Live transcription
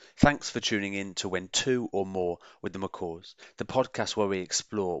Thanks for tuning in to When Two or More with the McCaws, the podcast where we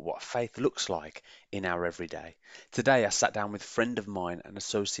explore what faith looks like in our everyday. Today I sat down with friend of mine and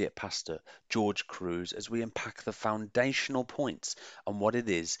associate pastor George Cruz as we unpack the foundational points on what it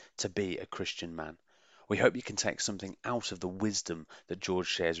is to be a Christian man. We hope you can take something out of the wisdom that George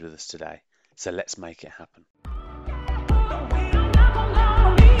shares with us today. So let's make it happen.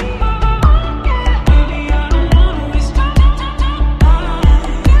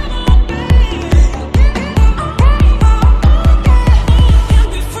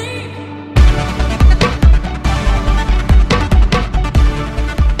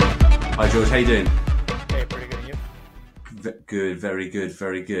 Hi George, how you doing? Hey, pretty good. And you? Good, very good,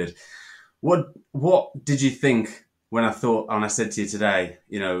 very good. What did you think when I said to you today,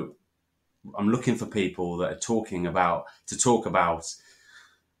 I'm looking for people that are talk about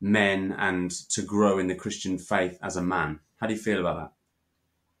men and to grow in the Christian faith as a man. How do you feel about that?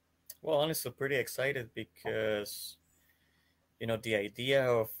 Well, honestly, pretty excited because, the idea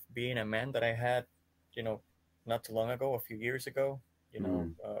of being a man that I had, not too long ago, a few years ago,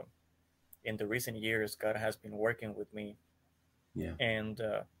 in the recent years, God has been working with me Yeah. and,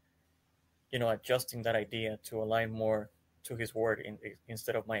 adjusting that idea to align more to His Word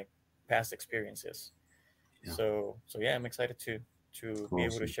instead of my past experiences. Yeah. So yeah, I'm excited to be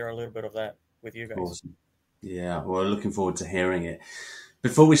able to share a little bit of that with you guys. Awesome. Yeah, well, looking forward to hearing it.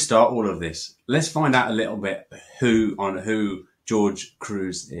 Before we start all of this, let's find out a little bit who George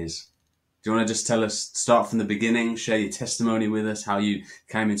Cruz is. Do you want to just start from the beginning, share your testimony with us, how you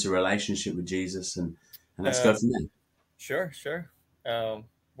came into a relationship with Jesus, and let's go from there. Sure.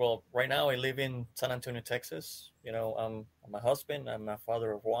 Well, right now I live in San Antonio, Texas. I'm a husband. I'm a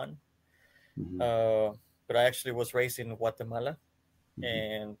father of one. Mm-hmm. But I actually was raised in Guatemala, Mm-hmm.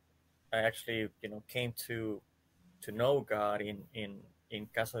 and I actually, came to know God in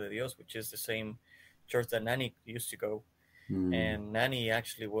Casa de Dios, which is the same church that Nani used to go. Mm-hmm. And Nani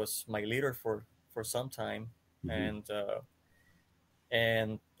actually was my leader for some time. Mm-hmm.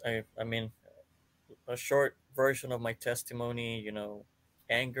 And I mean, a short version of my testimony,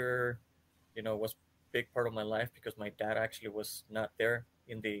 anger, was a big part of my life because my dad actually was not there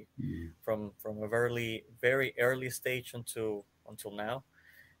in the from a very early stage until now.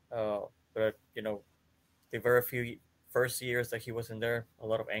 But the very few first years that he wasn't there, a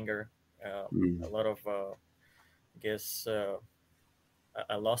lot of anger, a lot of I guess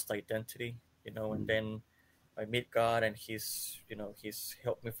I lost identity, and then I meet God, and he's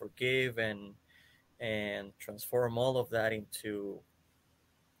helped me forgive and transform all of that into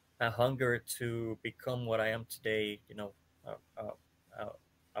a hunger to become what I am today. A, a, a,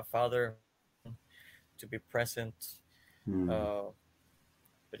 a father, to be present. But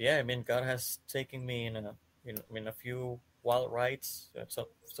yeah, I mean, God has taken me in a few wild rides.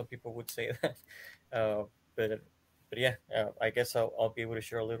 Some people would say that, but yeah, I guess I'll be able to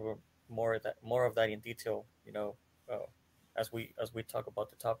share a little bit more of that in detail. As we talk about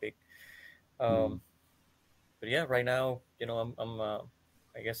the topic. But yeah, right now,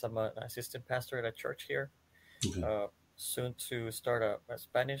 I guess I'm an assistant pastor at a church here. Okay. Soon to start a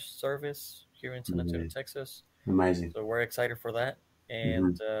Spanish service here in San Antonio, Texas. Amazing. So we're excited for that,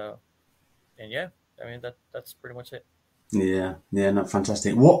 and yeah, I mean that's pretty much it. Yeah, not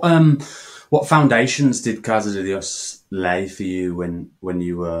fantastic. What foundations did Casa de Dios lay for you when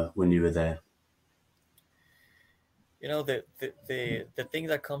you were there? The thing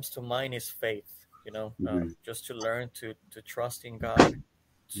that comes to mind is faith. Just to learn to trust in God,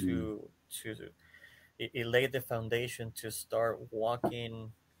 it laid the foundation to start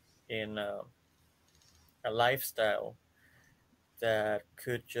walking in a lifestyle that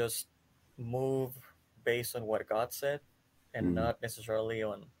could just move based on what God said and not necessarily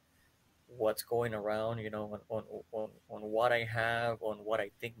on what's going around, on what I have, on what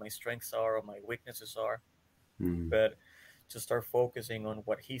I think my strengths are or my weaknesses are, but to start focusing on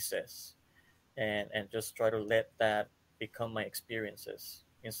what He says and just try to let that become my experiences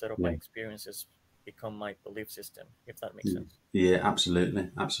instead of my experiences become my belief system, if that makes sense. Yeah, absolutely.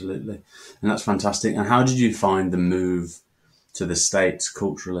 And that's fantastic. And how did you find the move to the States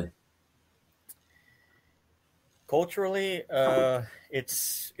culturally? Culturally,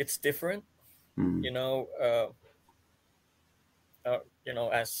 it's different. As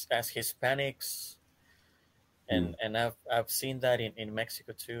Hispanics, and I've seen that in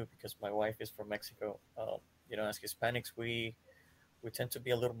Mexico too, because my wife is from Mexico. As Hispanics, we tend to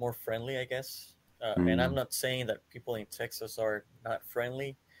be a little more friendly, I guess. And I'm not saying that people in Texas are not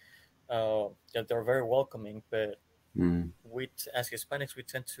friendly. They're very welcoming, but as Hispanics, we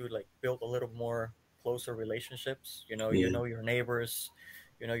tend to build a little more closer relationships. You know your neighbors,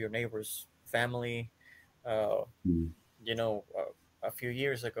 your neighbor's family. Uh, Mm. a few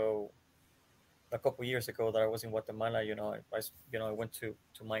years ago, a couple years ago, that I was in Guatemala, I went to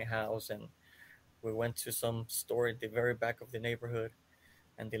my house, and we went to some store at the very back of the neighborhood,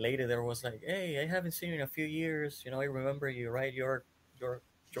 and the lady there was like, "Hey, I haven't seen you in a few years. I remember you, right? You're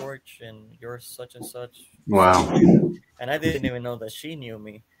George, and you're such and such." Wow. And I didn't even know that she knew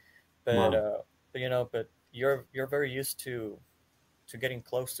me, but Wow. you're very used to getting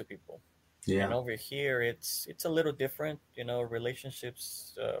close to people, and Yeah. over here it's a little different.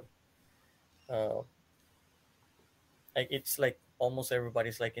 Relationships. Uh, it's like almost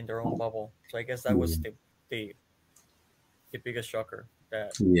everybody's like in their own bubble. So I guess that was Mm. the the biggest shocker,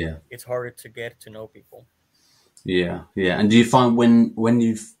 that Yeah. it's harder to get to know people. Yeah. Yeah. And do you find when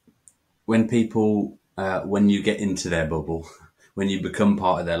people when you get into their bubble, when you become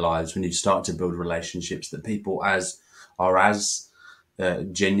part of their lives, when you start to build relationships, that people as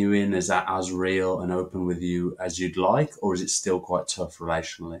genuine, as real and open with you as you'd like, or is it still quite tough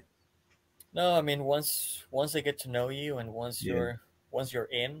relationally? No, I mean, once they get to know you, and Yeah. once you're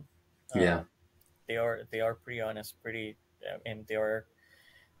in, Yeah. uh, they are pretty honest, pretty, and they're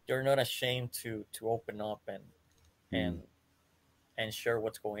not ashamed to open up and Mm. and share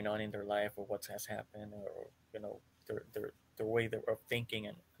what's going on in their life, or what has happened, or their way of thinking,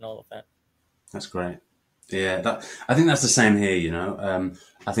 and all of that. That's great. Yeah, I think that's the same here.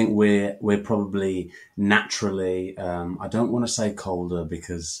 I think we're probably naturally. I don't want to say colder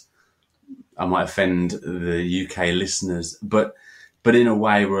because I might offend the UK listeners, but in a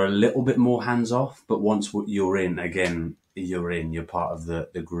way we're a little bit more hands off. But once you're in, again, you're in. You're part of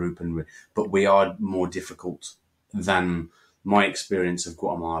the group, but we are more difficult than my experience of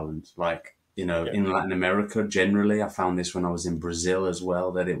Guatemala. Like Yeah, in Latin America, generally, I found this when I was in Brazil as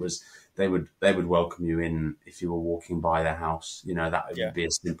well. That it was they would welcome you in if you were walking by their house. That yeah, would be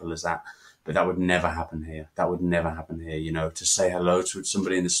as simple as that. But that would never happen here. That would never happen here. To say hello to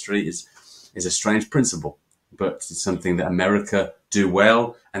somebody in the street is a strange principle, but it's something that America do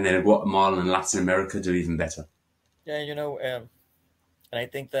well, and then Guatemala and Latin America do even better. yeah. And I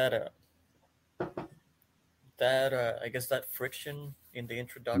think that I guess that friction in the Mm.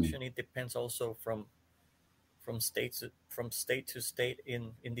 introduction, it depends also from state to state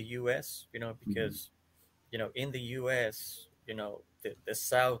in the U.S. Mm. Because in the U.S. the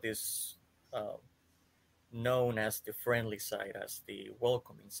South is um, known as the friendly side, as the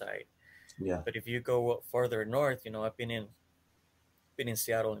welcoming side. Yeah. But if you go further north, I've been in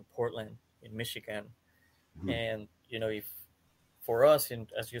Seattle, in Portland, in Michigan, Mm. and if for us, in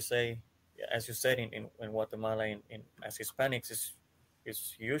as you said, in Guatemala, as Hispanics,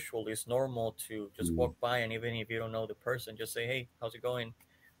 is usual, it's normal to just Mm. walk by, and even if you don't know the person, just say, "Hey, how's it going?"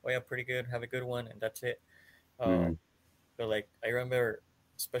 "Oh yeah, pretty good. Have a good one," and that's it. Uh, Mm. but like I remember,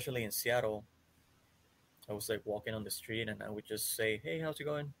 especially in Seattle, I was like walking on the street, and I would just say, "Hey, how's it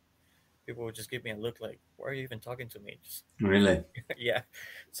going?" People would just give me a look like, "Why are you even talking to me?" Just Really? yeah. Yeah.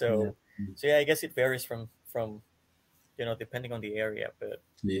 So yeah, I guess it varies from depending on the area, but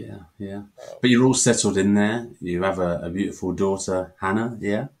Yeah. Yeah. uh, But you're all settled in there. You have a beautiful daughter, Hannah.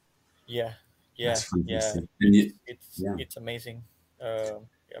 Yeah. yeah, That's yeah, yeah. fantastic. And It's you, it's yeah. it's amazing.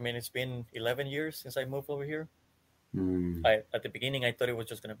 I mean, it's been 11 years since I moved over here. Mm. I At the beginning I thought it was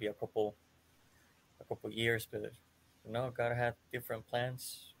just gonna be a couple years, but no, God had different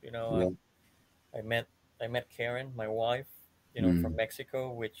plans. Yeah. I met I met Karen, my wife, from Mm.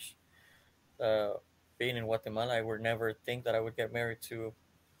 Mexico, which uh, being in Guatemala, I would never think that I would get married to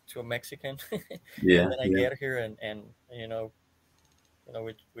a Mexican, and Yeah. then I Yeah. get here, and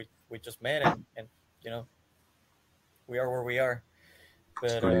we just met, and you know we are where we are.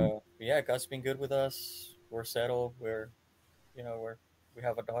 It's But brilliant. yeah, God's been good with us. We're settled. We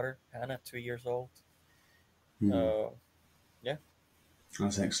have a daughter, Hannah, 2 years old. Mm. Uh, yeah,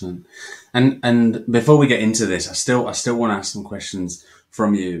 That's excellent. And before we get into this, I still want to ask some questions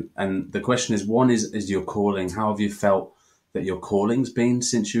from you. And the question is, one is your calling. How have you felt that your calling's been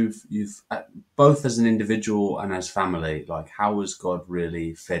since you've both as an individual and as family? Like, how has God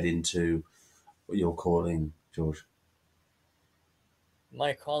really fed into your calling, George?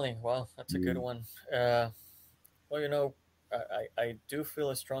 my calling. Wow, that's a good Mm. one. Well, I do feel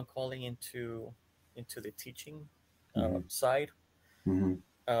a strong calling into the teaching Mm-hmm. side, Mm-hmm.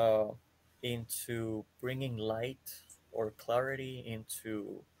 uh, into bringing light or clarity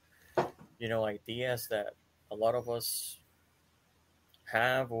into ideas that a lot of us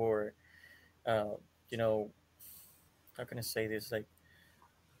have, or uh, you know how can I say this, like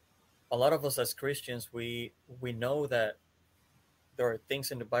a lot of us as Christians, we know that there are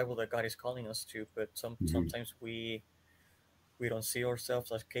things in the Bible that God is calling us to, but Mm-hmm. sometimes we we don't see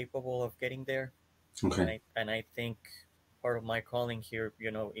ourselves as capable of getting there. Okay. And I think part of my calling here,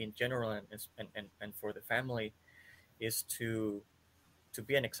 in general, and for the family, is to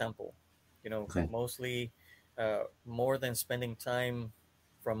be an example. Okay. Mostly, more than spending time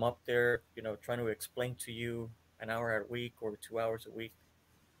from up there, trying to explain to you an hour a week or 2 hours a week.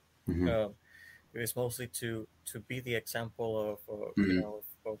 Hmm. It was mostly to be the example Hmm.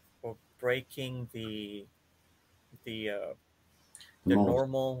 of breaking the The the mold.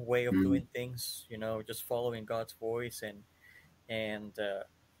 normal way of Mm. doing things. Just following God's voice, and and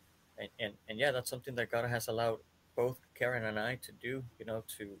yeah, that's something that God has allowed both Karen and I to do.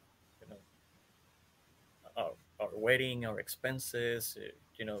 To our wedding, our expenses,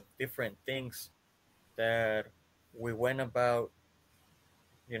 different things that we went about,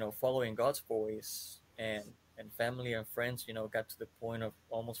 following God's voice, and family and friends, got to the point of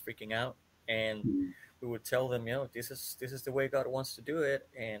almost freaking out, and Mm. we would tell them, this is the way God wants to do it,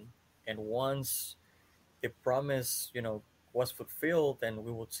 and once the promise, was fulfilled, then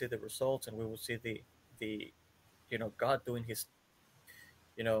we would see the results, and we would see the God doing His,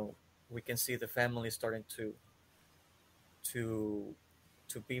 you know, we can see the family starting to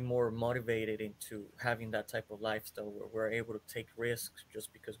to be more motivated into having that type of lifestyle where we're able to take risks just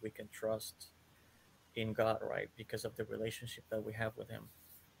because we can trust in God, right? Because of the relationship that we have with Him.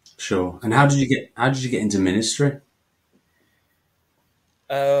 Sure. And So, how did you get into ministry?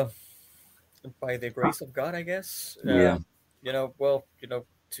 uh, by the grace of God, I guess. Yeah. Well,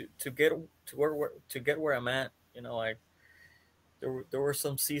 to get to get where I'm at, I there were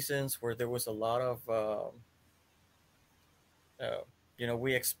some seasons where there was a lot of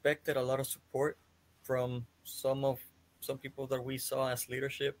we expected a lot of support from some people that we saw as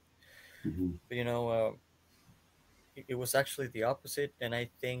leadership. Hmm. But, it was actually the opposite, and I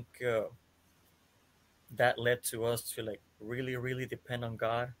think that led to us to like really, really depend on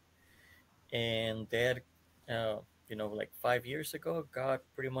God. And that, like 5 years ago, God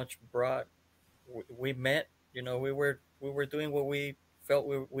pretty much brought. We met. We were doing what we felt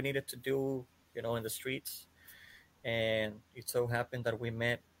we needed to do. In the streets, and it so happened that we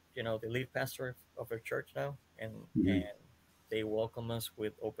met, the lead pastor of our church now, Hmm. and they welcomed us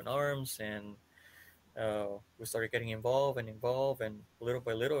with open arms, and we started getting involved, and little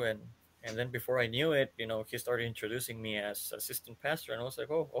by little, and then before I knew it, he started introducing me as assistant pastor, and I was like,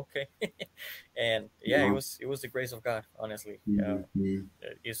 oh, okay. And yeah, it Wow. was it was the grace of God, honestly. Hmm.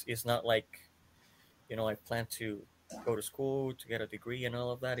 It's not like, I planned to go to school to get a degree and all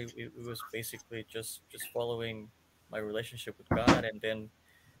of that. It was basically just following my relationship with God, and then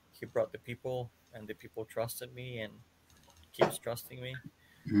He brought the people, and the people trusted me and keeps trusting me.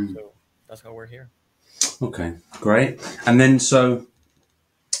 So that's how we're here. Okay. Great. And then, so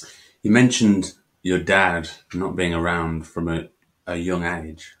you mentioned your dad not being around from a young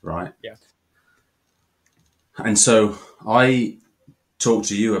age, right? Yeah. And so I talked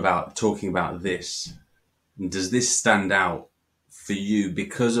to you about talking about this. Does this stand out for you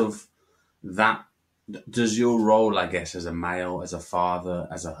because of that? Does your role, I guess, as a male, as a father,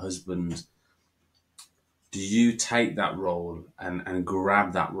 as a husband, do you take that role and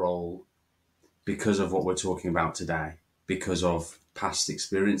grab that role because of what we're talking about today? Because of past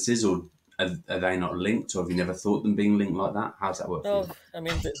experiences, or are they not linked, or have you never thought them being linked like that? How does that work for No, you? I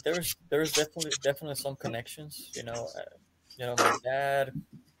mean, there's definitely some connections. My dad,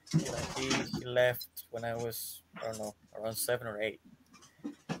 he left when I was, I don't know, around 7 or 8,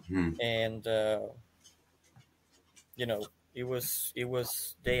 Hmm. and it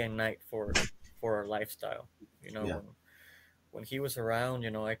was day and night for our lifestyle. Yeah. When he was around,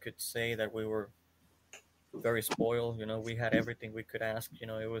 I could say that we were very spoiled. We had everything we could ask.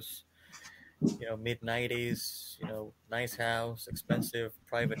 It was, mid 90s. Nice house, expensive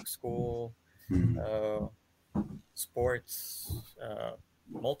private school, Hmm. uh, sports,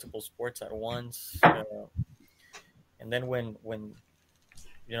 multiple sports at once. And then when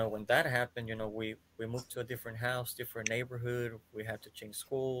that happened, we moved to a different house, different neighborhood. We had to change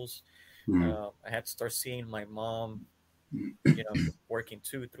schools. Hmm. I had to start seeing my mom, working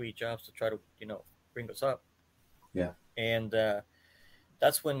 2, 3 jobs to try to, bring us up. Yeah. And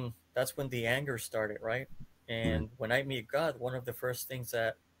that's when the anger started, right? Hmm. And when I meet God, one of the first things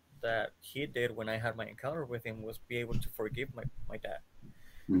that He did when I had my encounter with Him was be able to forgive my dad,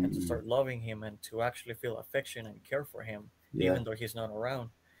 and to Hmm. start loving him, and to actually feel affection and care for him, Yeah. even though he's not around.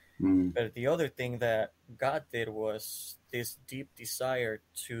 Hmm. But the other thing that God did was this deep desire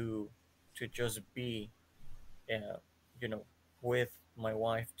to just be, uh, you know, with my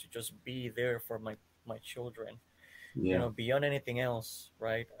wife, to just be there for my children, Yeah. beyond anything else,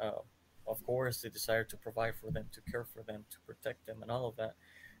 right? of course, the desire to provide for them, to care for them, to protect them, and all of that.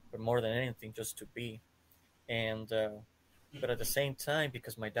 But more than anything, just to be. And but at the same time,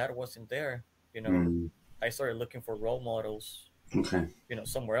 because my dad wasn't there, you know, Mm. I started looking for role models, Okay. you know,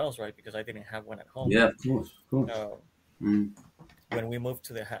 somewhere else, right? Because I didn't have one at home. Yeah, of course, of course. Uh, Mm. when we moved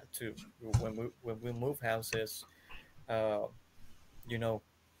to the to when we moved houses, uh, you know,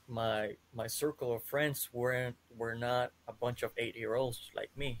 my circle of friends were not a bunch of 8 year olds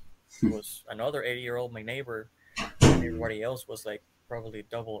like me. It was another 80-year old, my neighbor, and everybody else was like probably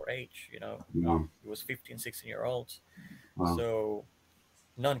double our age. You know, Wow. it was 15, 16-year olds. Wow. So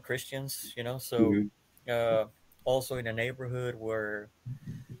non-Christians, you know. So Mhm. uh, also in a neighborhood where,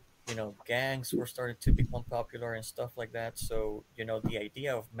 you know, gangs were starting to become popular and stuff like that. So, you know, the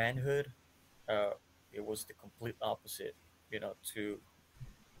idea of manhood, uh, it was the complete opposite, you know, to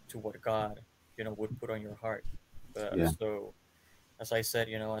what God, you know, would put on your heart. Yeah. So, as I said,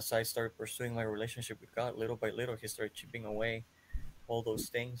 you know, as I started pursuing my relationship with God, little by little, He started chipping away all those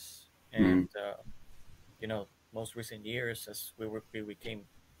things. Mm. And, you know, most recent years, as we were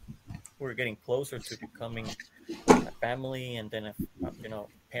getting closer to becoming a family, and then, you know,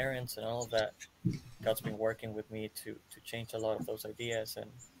 parents and all of that. God's been working with me to change a lot of those ideas,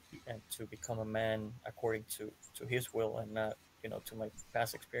 and to become a man according to His will, and not, you know, to my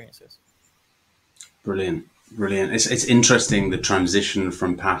past experiences. Brilliant, brilliant. It's interesting the transition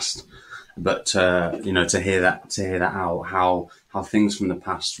from past, but you know, to hear that out, how things from the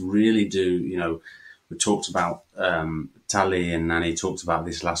past really do. You know, we talked about Tali and Nanny talked about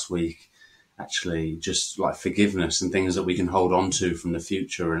this last week. Actually, just like forgiveness and things that we can hold on to from the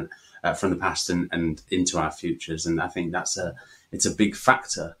future and from the past and into our futures. And I think it's a big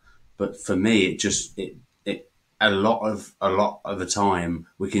factor. But for me, it a lot of the time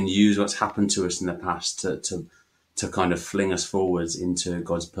we can use what's happened to us in the past to kind of fling us forwards into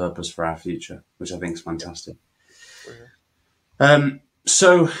God's purpose for our future, which I think is Yeah, fantastic. for sure.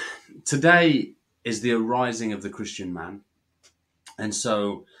 So today is the arising of the Christian man, and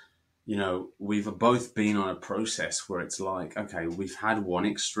so you know we've both been on a process where it's like, okay, we've had one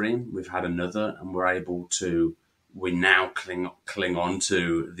extreme, we've had another, and we now cling on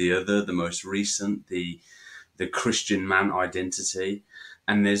to the other, the most recent, the Christian man identity,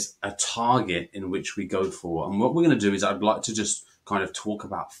 and there's a target in which we go for. And what we're going to do is I'd like to just kind of talk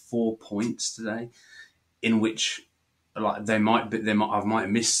about 4 points today in which like I might have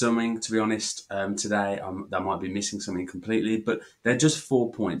missed something, to be honest. Today I might be missing something completely, but they're just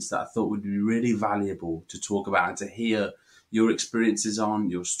 4 points that I thought would be really valuable to talk about and to hear your experiences on,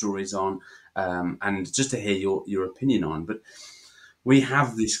 your stories on, and just to hear your opinion on. But we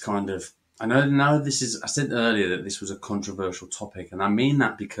have this kind of, I know this is, I said earlier that this was a controversial topic, and I mean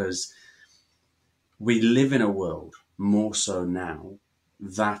that because we live in a world more so now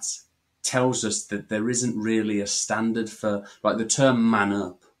that tells us that there isn't really a standard for, like the term man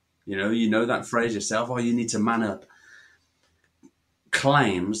up. You know that phrase yourself, oh, you need to man up,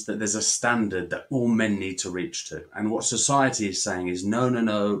 claims that there's a standard that all men need to reach to. And what society is saying is no, no,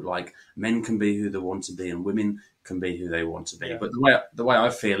 no, like men can be who they want to be and women can be who they want to be. Yeah, But the way I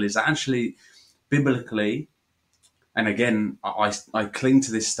feel is that actually biblically, and again, I cling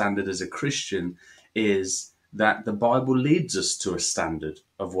to this standard as a Christian, is that the Bible leads us to a standard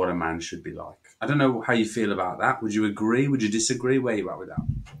of what a man should be like. I don't know how you feel about that. Would you agree? Would you disagree? Where are you at with that?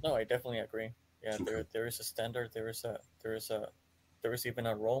 no, I definitely agree. Yeah, Okay. there is a standard. There is even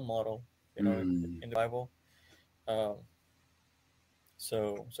a role model, you know, Mm, in the Bible. Um,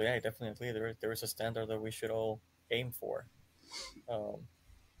 so yeah, I definitely agree. There is a standard that we should all aim for, um,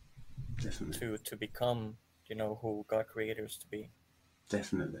 definitely, to become, you know, who God created us to be.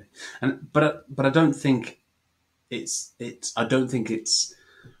 definitely. But I don't think it's. I don't think it's.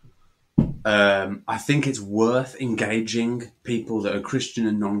 I think it's worth engaging people that are Christian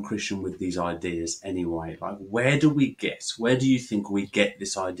and non-Christian with these ideas anyway. Like, where do you think we get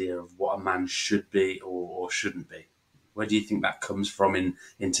this idea of what a man should be or shouldn't be? Where do you think that comes from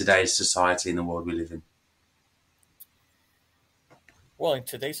in today's society and the world we live in? Well, in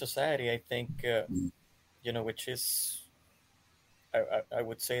today's society, I think, Mm. you know, which is, I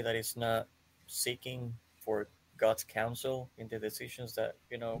would say that it's not seeking for God's counsel in the decisions that,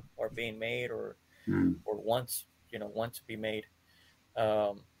 you know, are being made, Mm. or want to be made.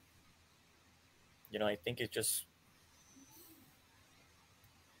 Um, you know, I think it's just,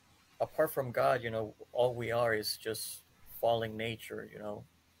 apart from God, you know, all we are is just falling nature, you know,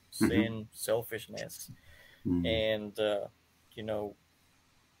 Mm-hmm. sin, selfishness, Mm. and you know,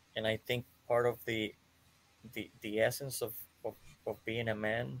 and I think part of the essence of being a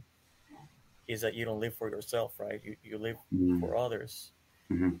man is that you don't live for yourself, right? You live Mm. for others.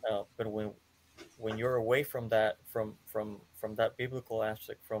 Hmm. But when you're away from that, from that biblical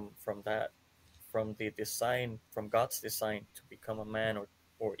aspect, from that, from the design, from God's design to become a man,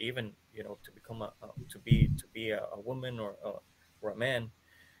 or even, to become a woman, or a man,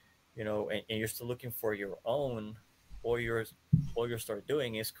 and you're still looking for your own, all you're all you start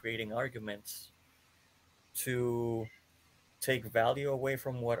doing is creating arguments to take value away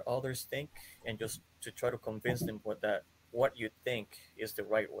from what others think, and just to try to convince them what you think is the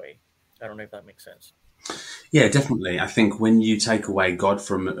right way. I don't know if that makes sense. Yeah, definitely. I think when you take away God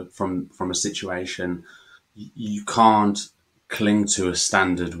from a situation, you can't cling to a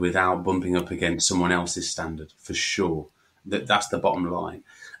standard without bumping up against someone else's standard, for sure. That's the bottom line.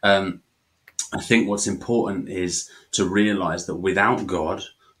 I think what's important is to realize that without God,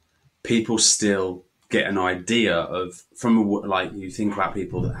 people still get an idea of, like, you think about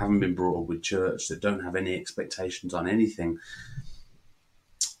people that haven't been brought up with church, that don't have any expectations on anything,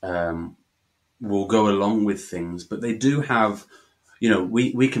 will go along with things, but they do have,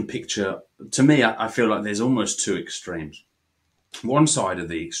 we can picture, to me, I feel like there's almost two extremes. One side of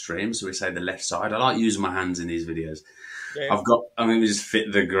the extreme, so we say the left side. I like using my hands in these videos. Yeah. I'm going to just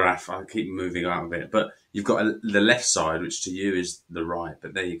fit the graph. I keep moving out of it. But you've got the left side, which to you is the right.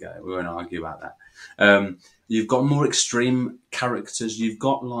 But there you go. We won't argue about that. You've got more extreme characters. You've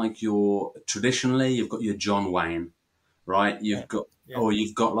got traditionally, you've got your John Wayne, right? You've got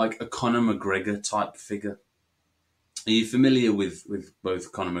like a Conor McGregor type figure. Are you familiar with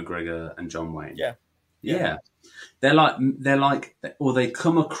both Conor McGregor and John Wayne? Yeah. Yeah. They're like, or they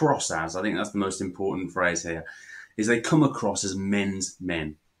come across as, I think that's the most important phrase here, is they come across as men's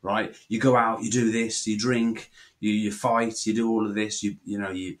men, right? You go out, you do this, you drink, you fight, you do all of this, you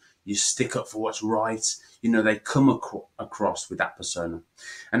stick up for what's right. They come across with that persona.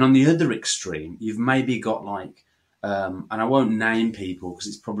 And on the other extreme, you've maybe got and I won't name people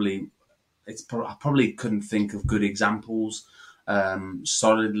because I probably couldn't think of good examples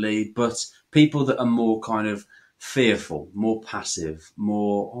solidly, but people that are more kind of fearful, more passive,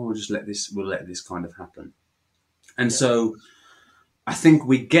 more, we'll let this kind of happen. And so I think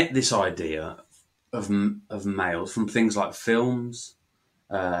we get this idea of males from things like films,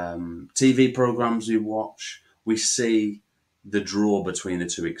 TV programs we watch. We see the draw between the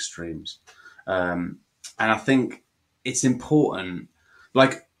two extremes. And I think it's important,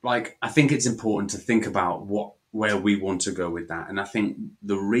 I think it's important to think about where we want to go with that. And I think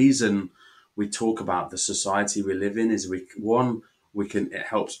the reason we talk about the society we live in is it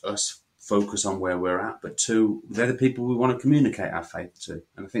helps us focus on where we're at, but two, they're the people we want to communicate our faith to.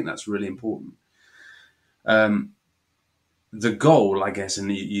 And I think that's really important. The goal, I guess,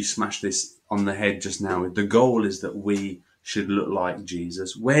 and you smashed this on the head just now, the goal is that we should look like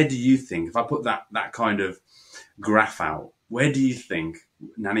Jesus. Where do you think, if I put that kind of graph out, where do you think,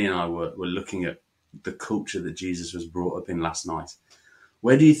 Nanny and I were looking at the culture that Jesus was brought up in last night,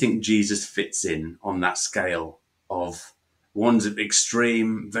 where do you think Jesus fits in on that scale of, one's an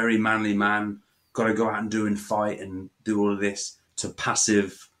extreme, very manly man, got to go out and do and fight and do all of this, to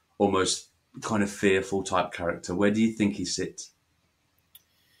passive, almost kind of fearful type character? Where do you think he sits?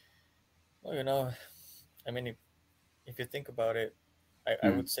 Well, I mean, if you think about it, I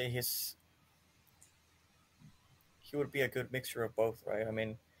would say he would be a good mixture of both, right? I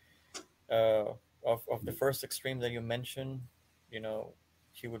mean, of the first extreme that you mentioned,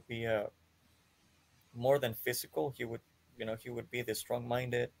 he would be more than physical. He would be the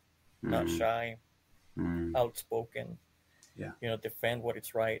strong-minded, not shy, outspoken. Yeah. Defend what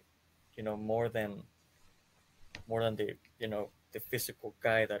is right. More than the physical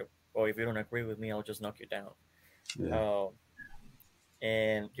guy that, oh, if you don't agree with me, I'll just knock you down. Yeah.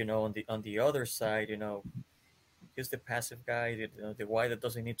 And on the other side, he's the passive guy, the guy that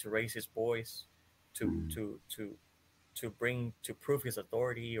doesn't need to raise his voice to prove his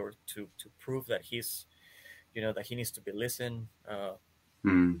authority, or to prove that that he needs to be listened. The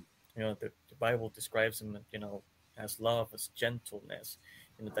Bible describes him, as love, as gentleness.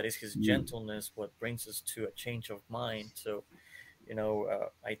 That is his gentleness what brings us to a change of mind. So,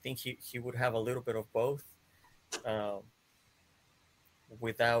 I think he would have a little bit of both,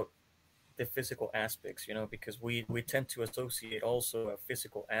 without the physical aspects, because we tend to associate also a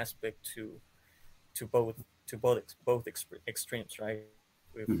physical aspect to both extremes, right?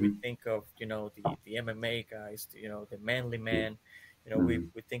 If we think of the MMA guys, the manly man, we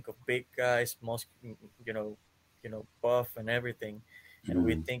think of big guys, buff and everything, and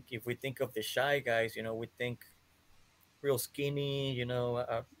if we think of the shy guys, we think real skinny,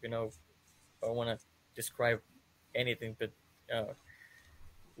 I don't want to describe anything, but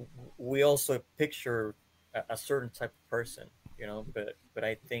we also picture a certain type of person, But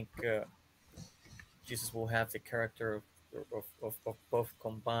I think Jesus will have the character of both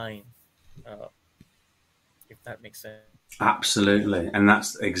combined, uh, if that makes sense. Absolutely. And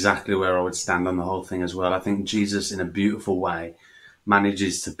that's exactly where I would stand on the whole thing as well. I think Jesus, in a beautiful way,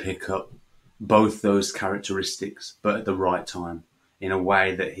 manages to pick up both those characteristics, but at the right time, in a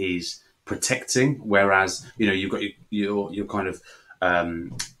way that he's protecting. Whereas, you've got your kind of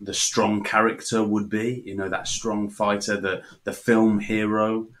the strong character would be, that strong fighter, the film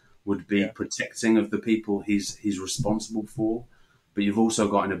hero would be Yeah. protecting of the people he's responsible for. But you've also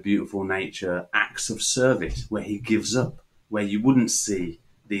got in a beautiful nature acts of service where he gives up, where you wouldn't see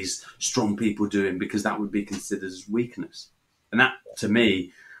these strong people doing because that would be considered as weakness. And that, to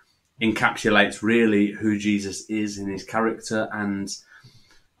me, encapsulates really who Jesus is in his character, and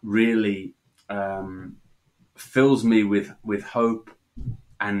really fills me with hope,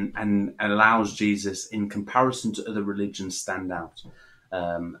 and allows Jesus, in comparison to other religions, stand out,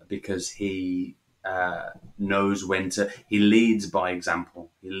 because he knows when to. He leads by example.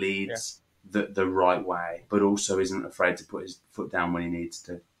 He leads the right way, but also isn't afraid to put his foot down when he needs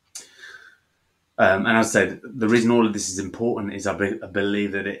to. And as I said, the reason all of this is important is I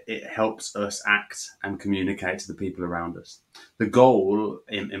believe that it helps us act and communicate to the people around us. The goal,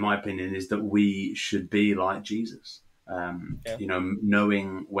 in my opinion, is that we should be like Jesus.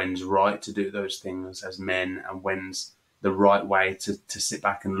 Knowing when's right to do those things as men, and when's the right way to sit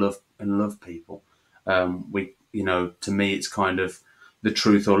back and love people. To me, it's kind of the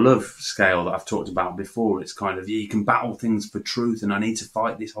truth or love scale that I've talked about before. It's kind of, you can battle things for truth, and I need to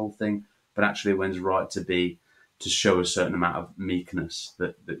fight this whole thing. But actually, when's right to show a certain amount of meekness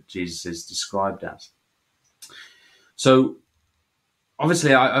that Jesus is described as. So,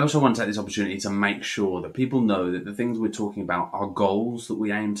 obviously, I also want to take this opportunity to make sure that people know that the things we're talking about are goals that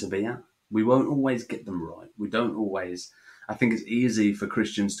we aim to be at. We won't always get them right. We don't always. I think it's easy for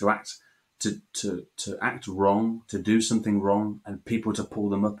Christians to act act wrong, to do something wrong, and people to pull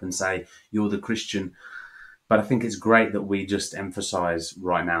them up and say, "You're the Christian." But I think it's great that we just emphasize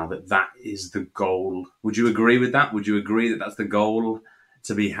right now that is the goal. Would you agree with that? Would you agree that that's the goal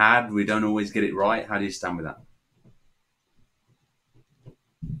to be had? We don't always get it right. How do you stand with that?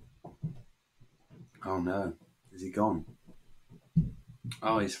 Oh no, is he gone?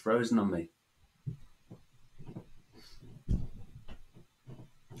 Oh, he's frozen on me.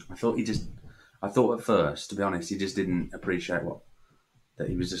 I thought at first, to be honest, he just didn't appreciate that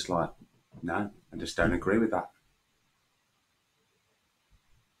he was just like, no, I just don't agree with that.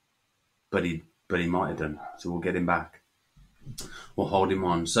 But he might have done. So we'll get him back. We'll hold him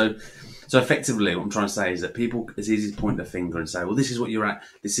on. So effectively, what I'm trying to say is that people, it's easy to point their finger and say, well, this is what you're at.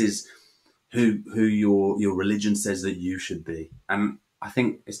 This is who your religion says that you should be. And I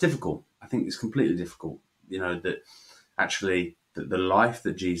think it's difficult. I think it's completely difficult. That actually the life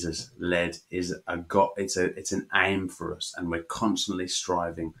that Jesus led is it's an aim for us, and we're constantly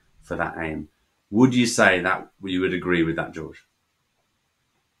striving for that aim. Would you say that you would agree with that, George?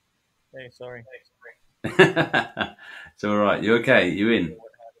 Hey, sorry. It's all right. You okay? You in?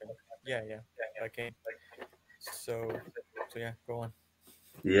 Yeah. Okay. So yeah, go on.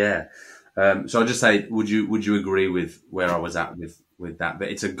 Yeah. So I'll just say, would you agree with where I was at with that? That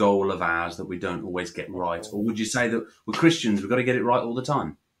it's a goal of ours that we don't always get right, or would you say that we're Christians, we've got to get it right all the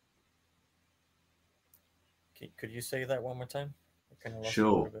time? Could you say that one more time? I kind of lost Sure.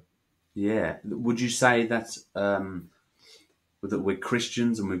 a little bit. Yeah. Would you say that we're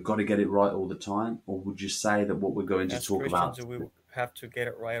Christians and we've got to get it right all the time, or would you say that what we're going to As talk Christians, about? we have to get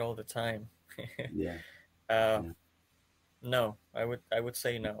it right all the time. Yeah. No, I would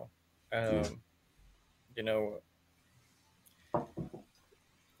say no.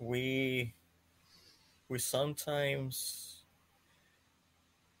 We sometimes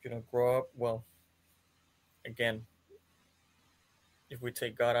grow up. Well, again, if we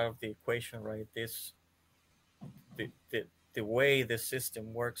take God out of the equation, right? The way the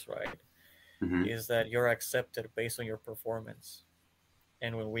system works, right, Mm-hmm. is that you're accepted based on your performance.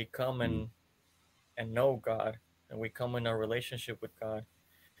 And when we come and know God, and we come in a relationship with God,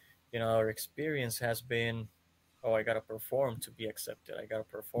 our experience has been, oh, I gotta perform to be accepted. I gotta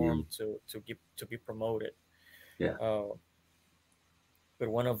perform to be promoted. Yeah. But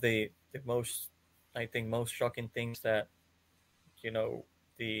one of the most, I think, most shocking things that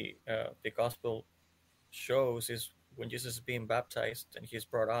the gospel shows is when Jesus is being baptized and he's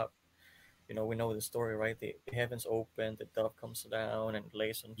brought up. We know the story, right? The heavens open, the dove comes down and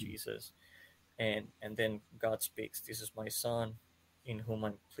lays on Jesus, and then God speaks. This is my son, in whom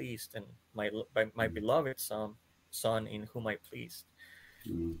I'm pleased, and my beloved son in whom I pleased.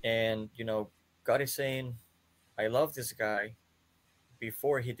 And God is saying, I love this guy,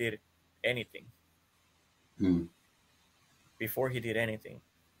 before he did anything. Mm. Before he did anything,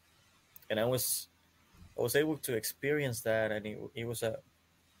 and I was able to experience that, and it was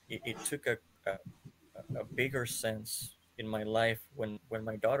it took a bigger sense in my life when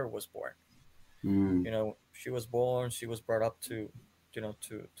my daughter was born. Mm. You know, she was born, she was brought up to, you know,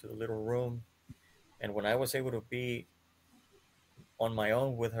 to the little room, and when I was able to be on my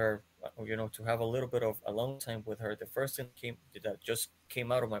own with her, you know, to have a little bit of alone time with her, the first thing that just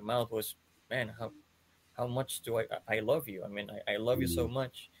came out of my mouth was, "Man, how much do I love you? I mean, I love you so Mm.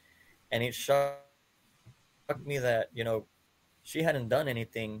 much," and it shocked me that, you know, she hadn't done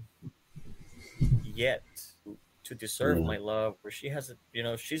anything yet to deserve Yeah. my love, or she hasn't, you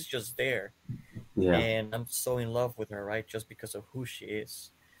know, she's just there, Yeah. and I'm so in love with her, right, just because of who she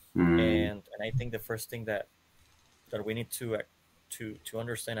is. Mm. And I think the first thing that we need to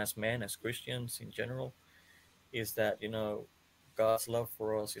understand as men, as Christians in general, is that, you know, God's love for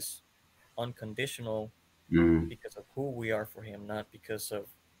us is unconditional Mm. because of who we are for Him, not because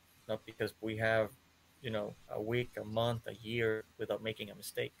we have, you know, a week, a month, a year without making a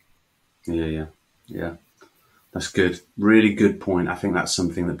mistake. Yeah. Yeah. Yeah. That's good. Really good point. I think that's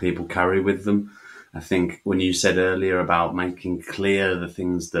something that people carry with them. I think when you said earlier about making clear the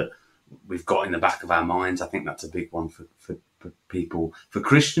things that we've got in the back of our minds, I think that's a big one for people, for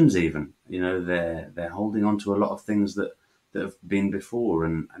Christians even. You know, they're holding on to a lot of things that have been before,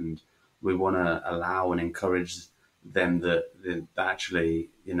 and we want to allow and encourage them that actually,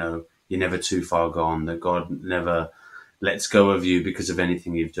 you know, you're never too far gone, that God never lets go of you because of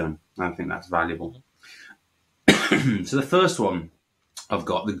anything you've done. I think that's valuable. Mhm. So the first one I've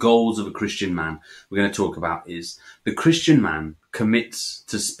got, the goals of a Christian man, we're going to talk about is the Christian man commits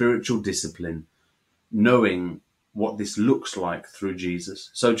to spiritual discipline, knowing what this looks like through Jesus.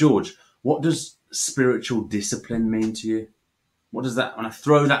 So, George, what does spiritual discipline mean to you? What does that, when I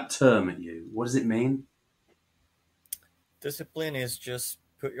throw that term at you, what does it mean? Discipline is just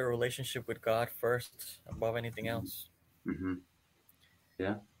put your relationship with God first above anything else. Mm-hmm.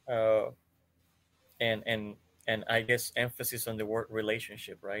 Yeah. Uh, and and I guess emphasis on the word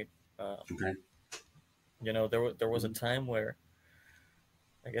relationship, right? Uh, Okay. you know, there was a time where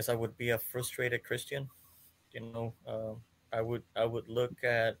I guess I would be a frustrated Christian. You know, I would look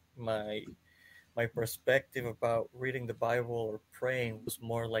at my perspective about reading the Bible or praying was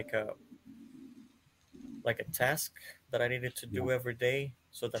more like a task that I needed to Yeah. do every day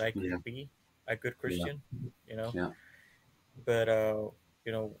so that I Yeah. could be a good Yeah. Christian. You know, Yeah. but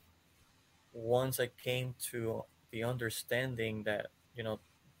you know, once I came to the understanding that, you know,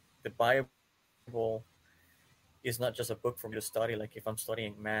 the Bible is not just a book for me to study, like if I'm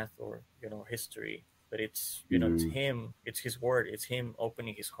studying math or, you know, history, but it's, you know, it's Mm. Him, it's His Word, it's Him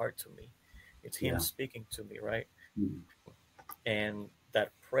opening His heart to me, it's Him Yeah. speaking to me, right? Mm. And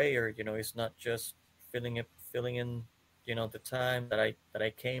that prayer, you know, is not just filling in, you know, the time that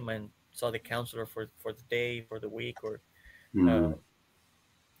I came and saw the counselor for the day, for the week, or uh, Mm.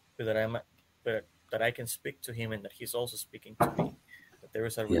 but that I'm but that I can speak to Him and that He's also speaking to me. That there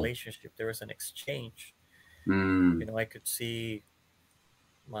is a Yeah. relationship, there is an exchange. You Mm. know, I could see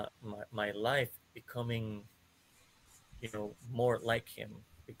my life becoming, you know, more like Him,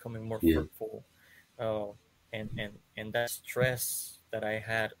 becoming more Yeah. fruitful, uh, and that stress that I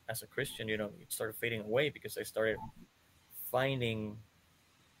had as a Christian, you know, it started fading away because I started finding,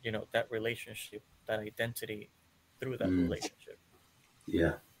 you know, that relationship, that identity through that Mm. relationship.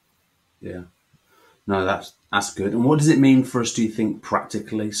 Yeah. Yeah. No, that's good. And what does it mean for us, do you think,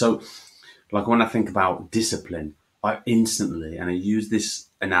 practically? So, like when I think about discipline, I instantly, and I use this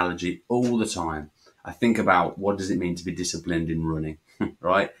analogy all the time, I think about what does it mean to be disciplined in running,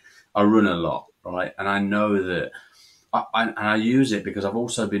 right? I run a lot, right? And I know that, and I use it because I've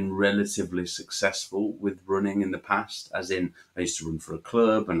also been relatively successful with running in the past, as in I used to run for a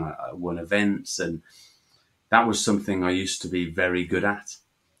club and I won events, and that was something I used to be very good at.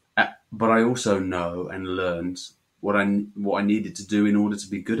 But I also know and learned what I needed to do in order to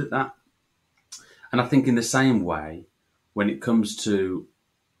be good at that. And I think in the same way, when it comes to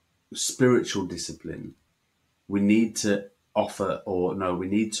spiritual discipline, we need to we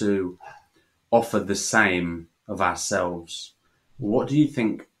need to offer the same of ourselves. What do you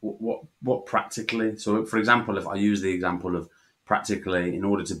think? What practically? So, for example, if I use the example of practically, in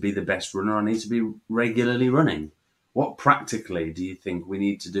order to be the best runner, I need to be regularly running. What practically do you think we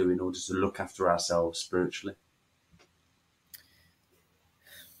need to do in order to look after ourselves spiritually?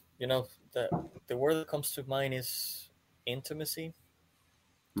 You know, the word that comes to mind is intimacy,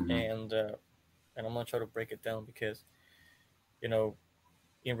 Hmm. and I'm gonna try to break it down because, you know,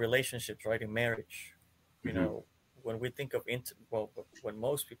 in relationships, right, in marriage, you Hmm. know, when we think of when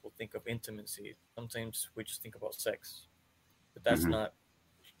most people think of intimacy, sometimes we just think about sex, but that's Hmm. not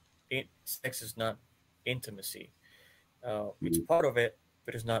it. Sex is not intimacy. It's Hmm. part of it,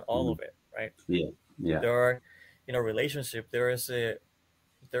 but it's not all Hmm. of it, right? Yeah. Yeah. There are, in a relationship, there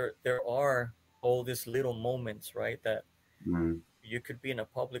are all these little moments, right? That Mm. you could be in a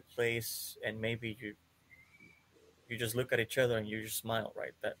public place and maybe you just look at each other and you just smile,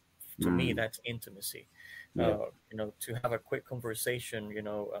 right? That, to me, Mm. that's intimacy. Yeah. To have a quick conversation,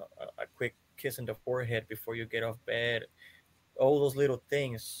 a quick kiss in the forehead before you get off bed, all those little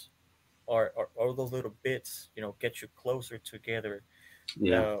things are all those little bits, get you closer together,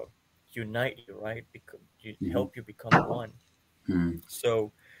 Yeah. uh, unite you, right? Because you Hmm. help you become one. Mm.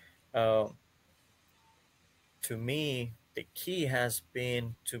 So, um, to me, the key has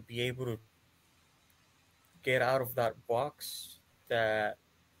been to be able to get out of that box. That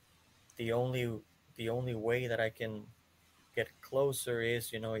the only the only way that I can get closer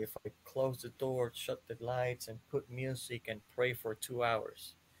is, if I close the door, shut the lights, and put music and pray for 2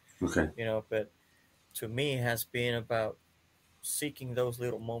 hours. Okay. But to me, it has been about seeking those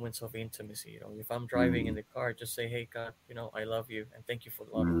little moments of intimacy. If I'm driving in Mm. the car, just say, "Hey, God, I love you, and thank you for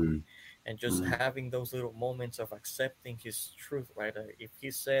loving me," Mm. and just Mm. having those little moments of accepting His truth. Right? If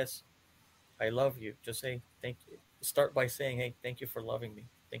He says, "I love you," just say thank you. Start by saying, "Hey, thank you for loving me.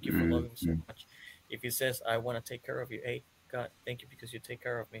 Thank you for Mm. loving me so Mm. much." If He says, "I want to take care of you," hey, God, thank you because you take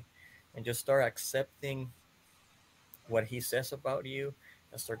care of me, and just start accepting what He says about you,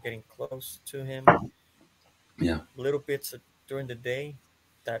 and start getting close to Him, Yeah. little bits during the day.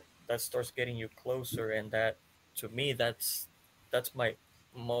 That starts getting you closer, and that, to me, that's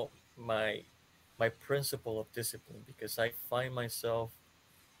mo- my my principle of discipline, because I find myself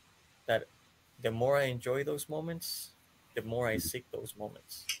that the more I enjoy those moments, the more I seek those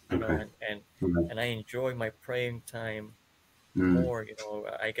moments, Okay. Okay. and I enjoy my praying time Mm. more.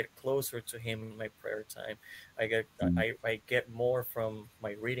 I get closer to Him in my prayer time. I get Mm. I get more from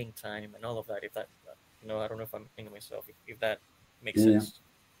my reading time and all of that. If that, I don't know if I'm explaining myself. If that makes Yeah. Yeah. sense.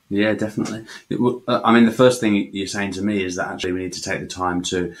 Yeah, definitely. I mean, the first thing you're saying to me is that actually we need to take the time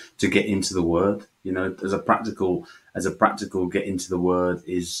to get into the Word. As a practical get into the Word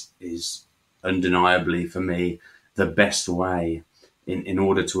is undeniably for me the best way in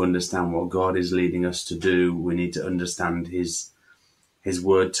order to understand what God is leading us to do. We need to understand His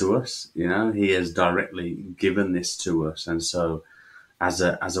Word to us. He has directly given this to us, and so as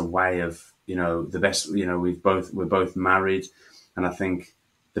a way of the best, we're both married, and I think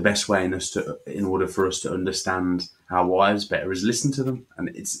the best way in order for us to understand our wives better is listen to them. And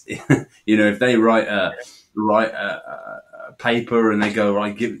it's if they write a paper and they go,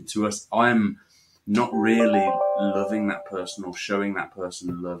 right, give it to us, I'm not really loving that person or showing that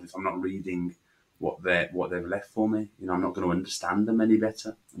person love if I'm not reading what they've left for me. I'm not going to understand them any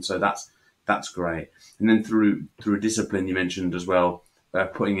better, and so that's great. And then through discipline, you mentioned as well,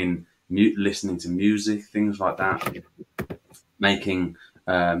 putting in listening to music, things like that, making,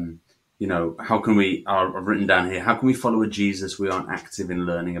 how can we? I've written down here, how can we follow a Jesus we aren't active in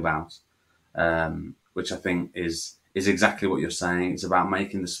learning about? Which I think is exactly what you're saying. It's about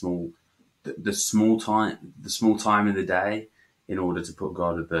making the small time in the day in order to put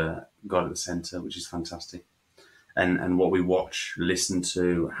God at the center, which is fantastic. And what we watch, listen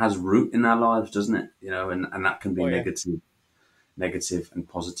to, has root in our lives, doesn't it? And that can be Oh yeah, negative and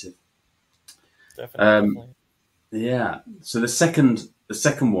positive. definitely, Um, definitely. yeah. So the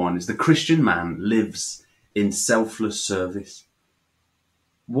second one is the Christian man lives in selfless service.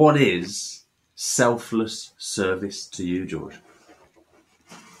 What is selfless service to you, George?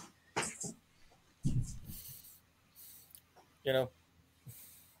 You know,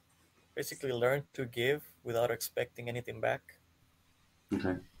 Basically learn to give without expecting anything back.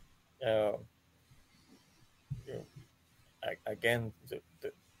 Okay. Uh, you know, Again,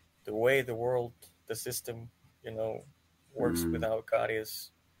 the way the world, the system, you know, works Mm, without God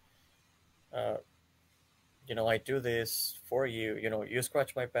is, uh, I do this for you. You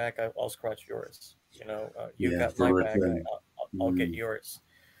scratch my back, I'll scratch yours. You yeah. got The my word. back, I'll get Mm, yours.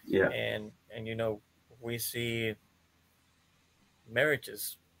 yeah. And we see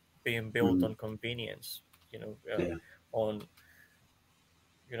marriages being built Mm, on convenience. yeah. On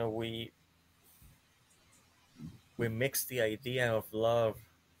we mix the idea of love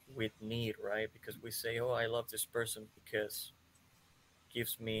with need, right? Because we say, "Oh, I love this person because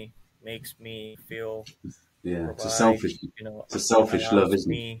gives me, makes me feel, Yeah. It's a selfish. provides, It's a selfish love, allows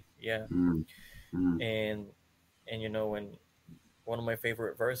isn't it? me." Yeah. Mm, mm, and and one of my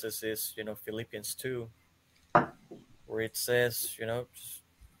favorite verses is, Philippians 2, where it says,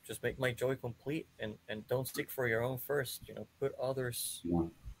 just make my joy complete, and don't seek for your own first. Put others Yeah.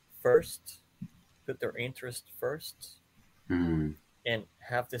 first, put their interest first, Mm. and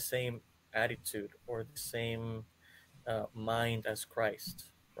have the same attitude or the same mind as Christ,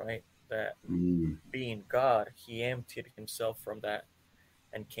 right? That Mm. being God, he emptied himself from that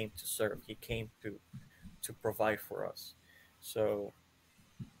and came to serve. He came to provide for us. So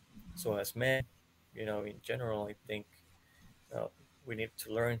as men, in general, I think uh, we need to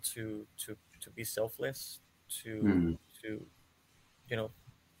learn to be selfless. To Mm. to you know,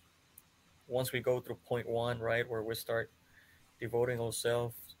 once we go through point one, right, where we start devoting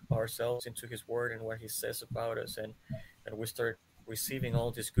ourselves into His Word and what He says about us, and we start receiving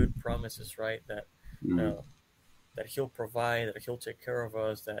all these good promises, right? Mm. Uh, that He'll provide, that He'll take care of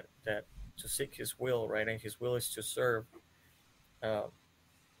us, that to seek His will, right, and His will is to serve. Uh,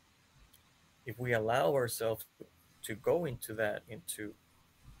 if we allow ourselves to go into that, into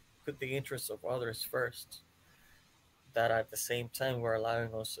put the interests of others first, that at the same time we're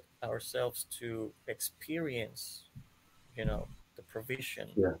allowing ourselves to experience, the provision,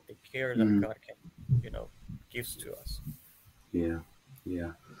 Yeah. the care that Mm. God can, gives to us. Yeah.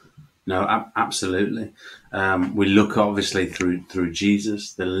 Yeah. No, absolutely. We look obviously through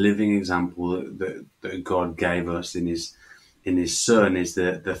Jesus, the living example that God gave us in his Son is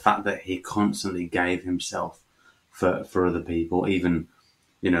the fact that he constantly gave himself for other people, even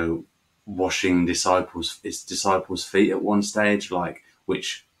washing his disciples' feet at one stage, like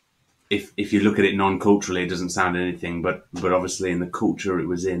which if you look at it non-culturally, it doesn't sound anything, but obviously in the culture it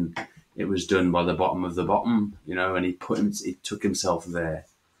was in, it was done by the bottom of the bottom, and he took himself there,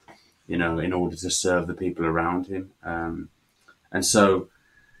 in order to serve the people around him. And so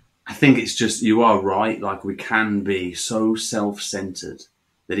I think it's just, you are right. Like, we can be so self-centered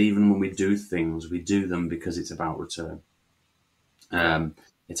that even when we do things, we do them because it's about return. Yeah.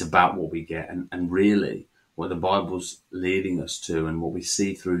 It's about what we get. And really, what the Bible's leading us to and what we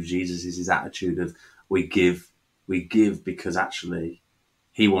see through Jesus is his attitude of we give because actually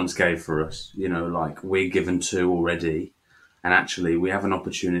he once gave for us, like we're given to already. And actually, we have an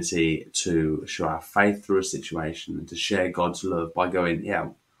opportunity to show our faith through a situation and to share God's love by going, yeah,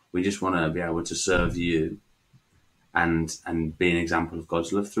 we just want to be able to serve you and be an example of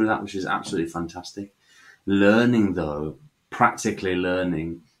God's love through that, which is absolutely fantastic. Learning, though, practically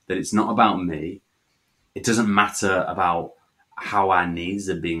learning that it's not about me. It doesn't matter about how our needs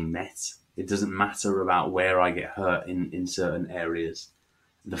are being met. It doesn't matter about where I get hurt in certain areas.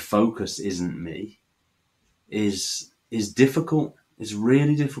 The focus isn't me. Is difficult. It's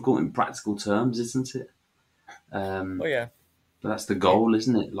really difficult in practical terms, isn't it? Oh yeah. But that's the It, goal,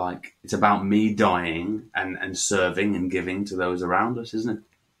 isn't it? Like, it's about me dying and serving and giving to those around us, isn't it?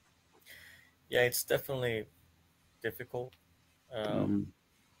 yeah, it's definitely difficult, Mm.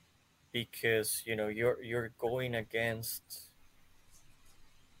 because you're going against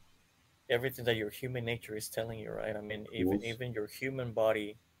everything that your human nature is telling you, right? I mean, Yes. even your human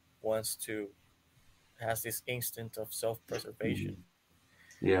body wants to has this instinct of self-preservation.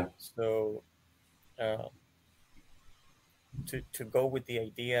 Mm. Yeah. So uh, to go with the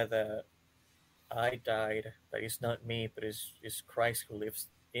idea that I died, that it's not me, but it's Christ who lives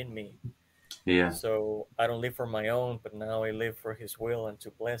in me. Yeah. So I don't live for my own, but now I live for His will and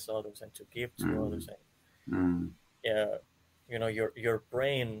to bless others and to give to Mm. others. And Mm. yeah, your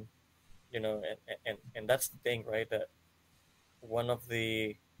brain, and that's the thing, right? That one of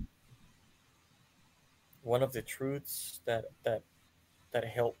the one of the truths that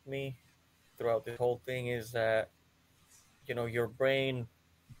helped me throughout this whole thing is that your brain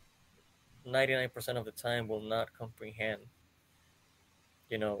 99% of the time will not comprehend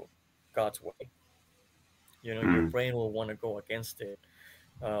you know God's way. Your Mm. brain will want to go against it.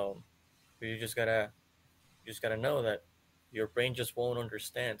 But you just gotta know that your brain just won't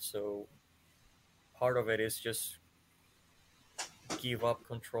understand. So part of it is just give up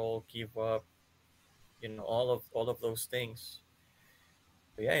control, give up, all of those things.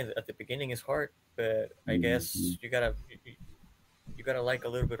 But yeah, at the beginning it's hard, but I Mm. guess you gotta like a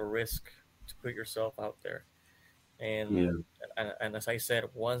little bit of risk to put yourself out there. And Yeah. and as I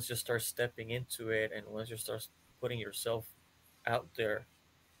said, once you start stepping into it, and once you start putting yourself out there,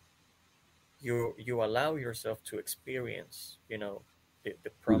 you allow yourself to experience, the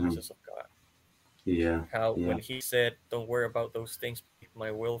Mhm. promises of God. Yeah. How Yeah. when He said, "Don't worry about those things. Pick my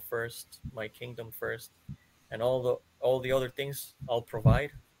will first, my kingdom first, and all the other things I'll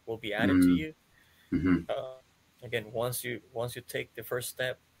provide will be added to Mm. you." Mhm. Uh, Again, once you take the first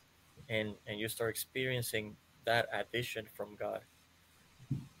step, and you start experiencing that addition from God,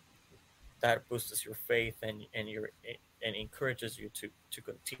 that boosts your faith and encourages you to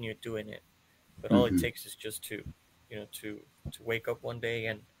continue doing it. But all it Hmm. takes is just to, to wake up one day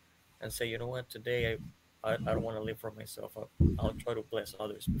and say, you know what, today I don't want to live for myself. I'll try to bless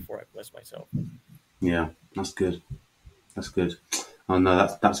others before I bless myself. Yeah, that's good. That's good. Oh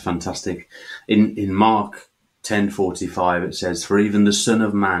no, that's fantastic. In Mark 10:45 it says, "For even the Son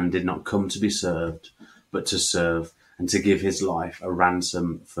of Man did not come to be served, but to serve, and to give his life a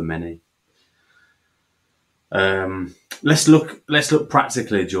ransom for many." Let's look. Let's look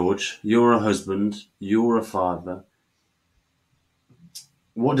practically, George. You're a husband. You're a father.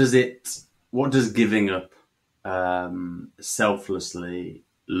 What does it? What does giving up selflessly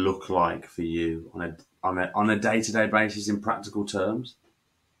look like for you on a day-to-day basis in practical terms?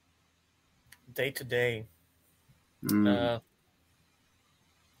 Day to day, Mm, uh,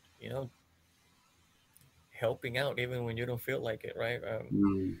 you know, helping out even when you don't feel like it, right?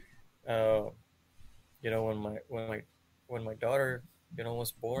 mm, Uh, when my daughter,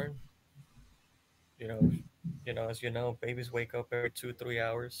 was born, you know, as you know, babies wake up every 2-3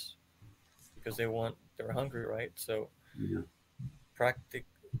 hours because they're hungry, right? So yeah. practic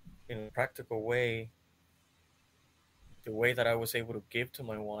in a practical way, the way that I was able to give to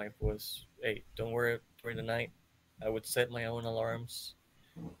my wife was, hey, don't worry, during the night I would set my own alarms.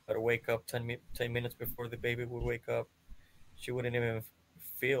 I'd wake up 10 minutes before the baby would wake up. She wouldn't even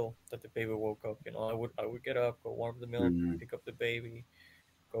feel that the baby woke up. I would get up, go warm the milk, Mm, pick up the baby,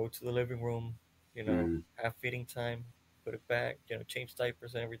 go to the living room, mm, have feeding time, put it back, change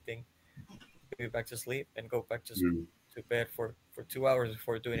diapers and everything, baby back to sleep, and go back mm, to bed for 2 hours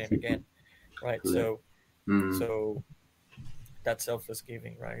before doing it again, right? correct. So Mm, so that's selfless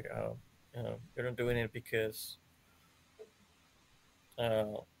giving, right? You're not doing it because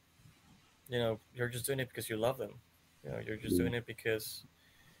uh, you're just doing it because you love them. You're just mm, doing it because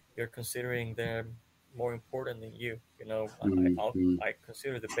you're considering them more important than you. mm, mm, I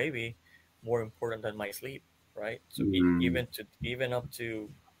consider the baby more important than my sleep, right? So mm, even up to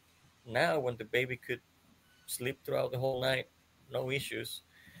now, when the baby could sleep throughout the whole night, no issues.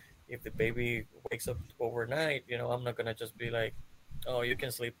 If the baby wakes up overnight, I'm not gonna just be like, oh, you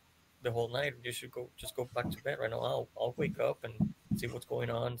can sleep the whole night. You should go back to bed right now. I'll wake up and see what's going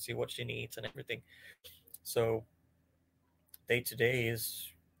on, see what she needs and everything. So day to day is,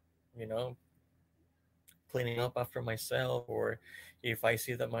 you know, cleaning up after myself, or if I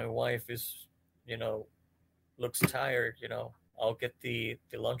see that my wife is, you know, looks tired, I'll get the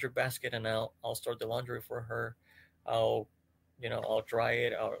laundry basket and I'll start the laundry for her. I'll I'll dry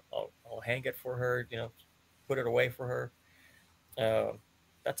it. I'll hang it for her. Put it away for her. Uh,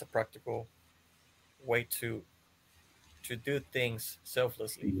 that's a practical way to do things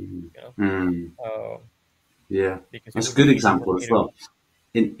selflessly. mm, You know, mm. uh, Yeah, because it that's a would be good easy for example me as to. well.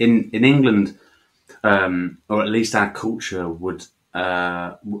 In England, or at least our culture would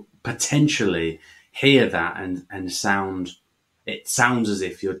potentially hear that and sound. It sounds as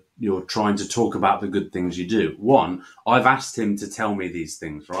if you're trying to talk about the good things you do. One, I've asked him to tell me these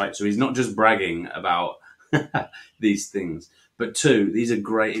things, right? So he's not just bragging about these things. But two, these are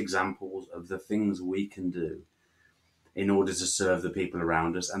great examples of the things we can do in order to serve the people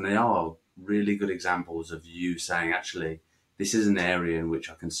around us. And they are really good examples of you saying, actually, this is an area in which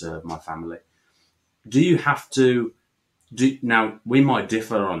I can serve my family. Do you have to now we might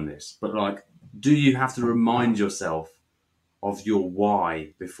differ on this, but like, do you have to remind yourself of your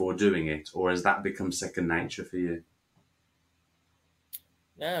why before doing it, or has that become second nature for you?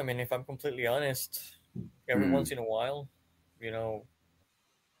 Yeah, I mean, if I'm completely honest, every once Mm, in a while, you know,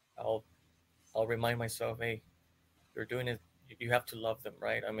 I'll I'll remind myself, hey, you're doing it. You have to love them,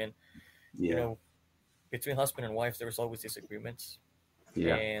 right? I mean, you yeah, know, between husband and wife, there's always disagreements,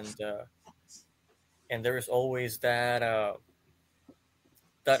 yeah, and there is always that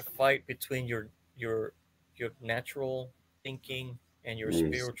fight between your natural thinking and your yes,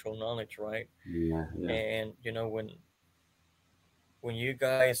 spiritual knowledge, right? yeah, yeah, And when you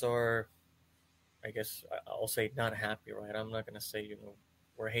guys are, I guess I'll say, not happy, right? I'm not gonna say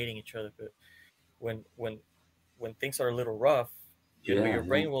we're hating each other, but when when when things are a little rough, yeah, your yeah,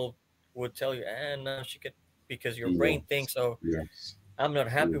 brain would tell you, no, she could, because your brain yes, thinks, oh, yes, I'm not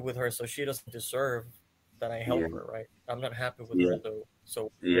happy yeah, with her, so she doesn't deserve that I yeah, help her, right? I'm not happy with her, yeah,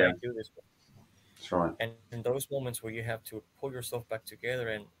 so why would yeah, I do this? that's right. And in those moments where you have to pull yourself back together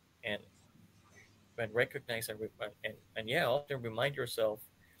and and recognize and yeah, often remind yourself,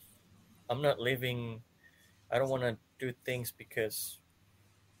 I'm not living. I don't want to do things because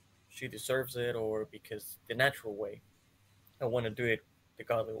she deserves it or because the natural way. I want to do it the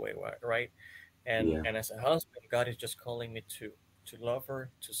godly way, right? And Yeah, and as a husband, God is just calling me to love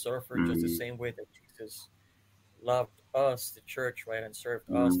her, to serve her just the Mm, same way that Jesus loved us, the church, right, and served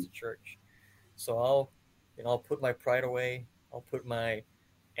us, mm, the church. So I'll put my pride away. I'll put my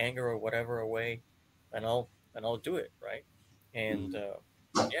anger or whatever away, and I'll do it, right. And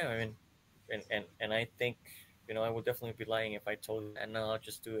mm. yeah, I mean, and I think, I would definitely be lying if I told you, and no, I'll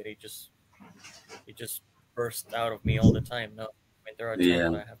just do it. It just bursts out of me all the time. No, I mean, there are times Yeah,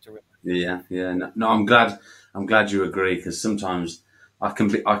 when I have to. yeah, yeah. No, no, I'm glad you agree, because sometimes I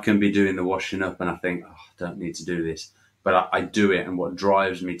can be doing the washing up and I think, oh, I don't need to do this, but I do it, and what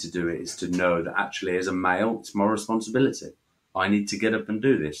drives me to do it is to know that actually, as a male, it's my responsibility. I need to get up and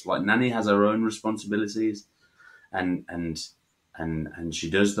do this. Like Nanny has her own responsibilities, and she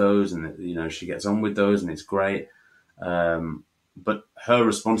does those, and she gets on with those, and it's great. But her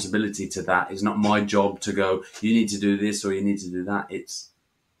responsibility to that is not my job to go, you need to do this or you need to do that.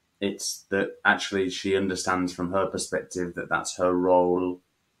 It's that actually she understands from her perspective that that's her role,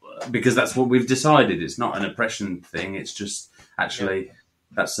 because that's what we've decided. It's not an oppression thing. It's just Yeah, actually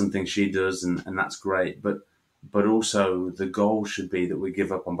that's something she does, and that's great. But also the goal should be that we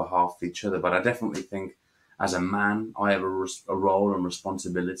give up on behalf of each other. But I definitely think as a man, I have a role and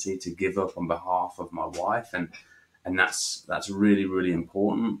responsibility to give up on behalf of my wife, and that's really really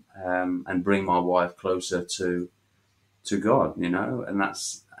important, and bring my wife closer to God, and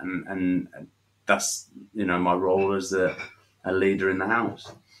that's my role as a leader in the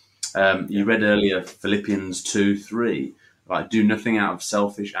house. You yeah, read earlier Philippians 2:3, like, do nothing out of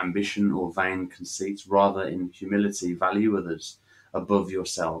selfish ambition or vain conceit, rather in humility value others above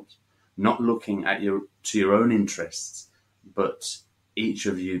yourselves, not looking to your own interests, but each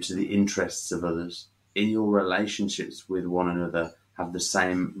of you to the interests of others. In your relationships with one another, have the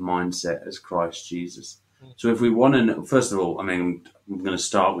same mindset as Christ Jesus. mm, So if we want to know, first of all, I mean, I'm going to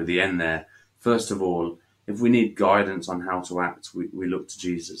start with the end there. First of all, if we need guidance on how to act, we look to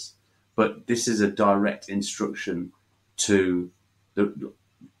Jesus. But this is a direct instruction to the,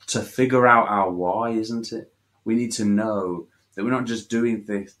 to figure out our why, isn't it? We need to know that we're not just doing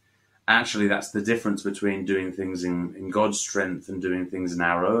things. Actually, that's the difference between doing things in God's strength and doing things in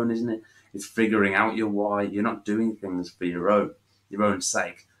our own, isn't it? It's figuring out your why. You're not doing things for your own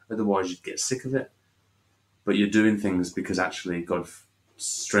sake. Otherwise, you'd get sick of it. But you're doing things because actually God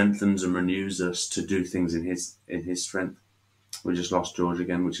strengthens and renews us to do things in His strength. We just lost George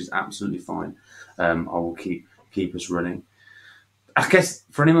again, which is absolutely fine. I will keep us running. I guess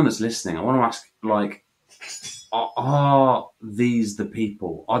for anyone that's listening, I want to ask, like, are these the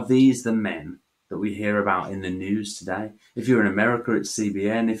people? Are these the men that we hear about in the news today? If you're in America, it's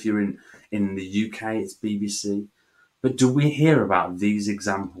CBN. If you're in the UK, it's BBC. But do we hear about these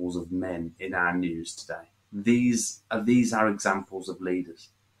examples of men in our news today? These our examples of leaders.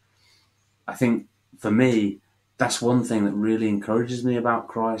 I think for me, that's one thing that really encourages me about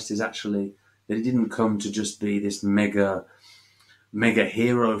Christ, is actually that He didn't come to just be this mega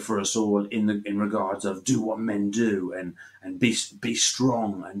hero for us all in regards of do what men do, and be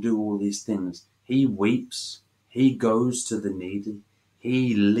strong and do all these things. He weeps. He goes to the needy.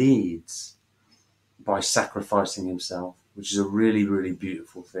 He leads by sacrificing himself, which is a really really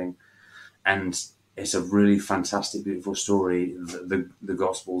beautiful thing, and it's a really fantastic, beautiful story. The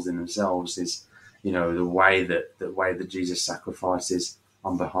Gospels in themselves is, the way that Jesus sacrifices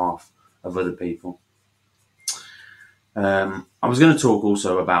on behalf of other people. I was going to talk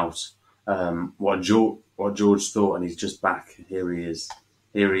also about what George thought, and he's just back. Here he is.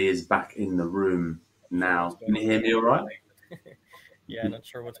 Here he is back in the room not sure what's now. going Can on you hear me all right? with my yeah, not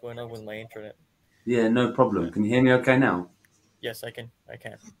sure what's going on with my internet. Yeah, no problem. But Can you hear me okay now? yes, I can.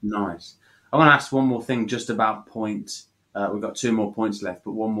 Nice. I want to ask one more thing just about point. We've got two more points left,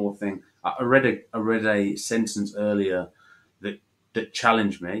 but one more thing. I read a sentence earlier that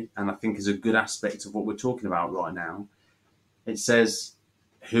challenged me, and I think is a good aspect of what we're talking about right now. It says,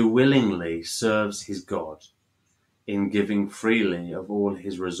 "Who willingly serves his God in giving freely of all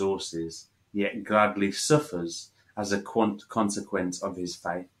his resources, yet gladly suffers as a consequence of his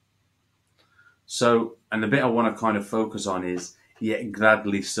faith." So, and the bit I want to kind of focus on is yet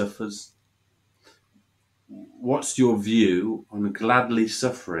gladly suffers. What's your view on gladly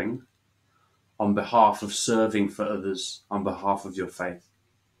suffering on behalf of serving for others, on behalf of your faith?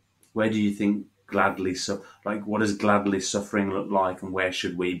 Where do you think what does gladly suffering look like, and where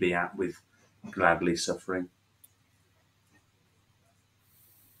should we be at with gladly suffering?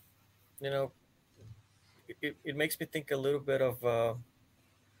 You know, it makes me think a little bit of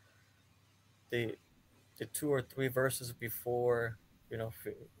the the two or three verses before. You know,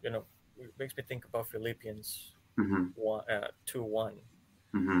 it makes me think about Philippians Mm-hmm. 2:1.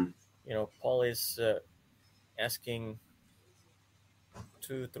 Mm-hmm. Paul is asking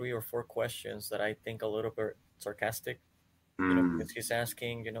two, three, or four questions that I think a little bit sarcastic. Mm, Because he's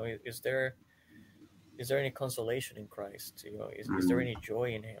asking, is there any consolation in Christ? Is there mm, any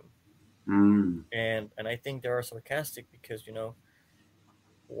joy in Him? mm, And I think they are sarcastic because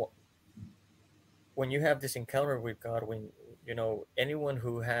wh- when you have this encounter with God, when anyone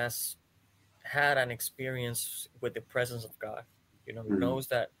who has had an experience with the presence of God, mm, knows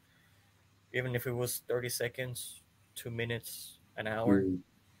that even if it was 30 seconds, 2 minutes, an hour, mm.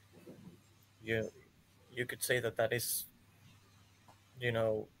 you you could say that that is you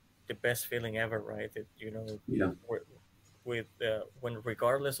know the best feeling ever, right? That Yeah. with when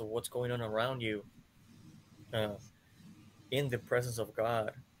regardless of what's going on around you, uh, in the presence of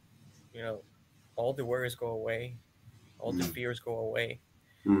God, you know, all the worries go away, all the Mm, fears go away,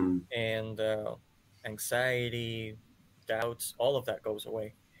 mm, and anxiety, doubts, all of that goes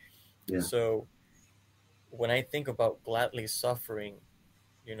away. yeah. So when I think about gladly suffering,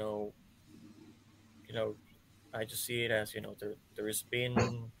 you know, you know, I just see it as there's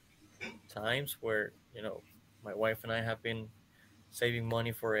been times where my wife and I have been saving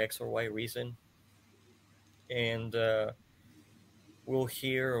money for X or Y reason, and we'll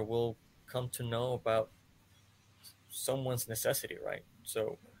hear or we'll come to know about someone's necessity, right?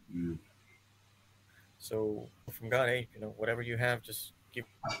 Mm, So from God, hey, whatever you have, just give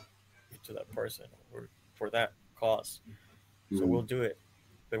it to that person or for that cause. So mm, we'll do it,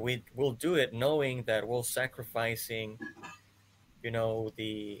 but we'll do it knowing that we're sacrificing,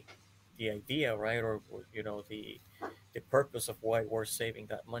 the idea, right, or the purpose of why we're saving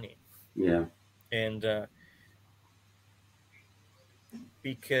that money, yeah. and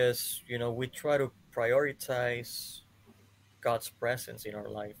because we try to prioritize God's presence in our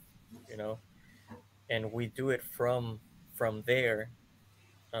life, you know, and we do it from there.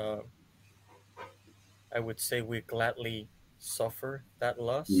 Uh, I would say we gladly suffer that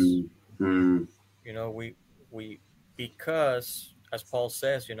loss. Mm, mm, We because as Paul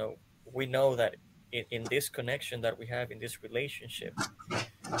says, we know that in this connection that we have in this relationship,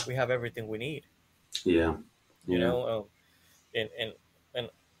 we have everything we need. yeah. You Yeah. know, and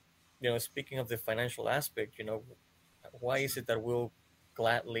and speaking of the financial aspect, why is it that we'll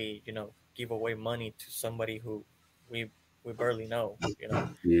gladly give away money to somebody who we we barely know?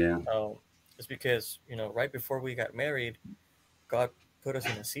 Yeah. Um, it's because right before we got married, God put us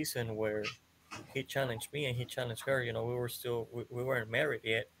in a season where He challenged me and He challenged her. We weren't married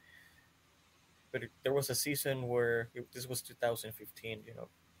yet, but there was a season where this was 2015.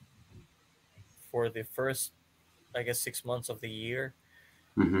 For the first, I guess, 6 months of the year,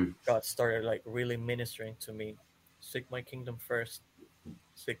 Hmm. God started like really ministering to me. Seek my kingdom first,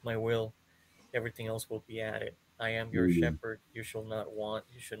 seek my will, everything else will be added. I am your Mm, shepherd, you shall not want,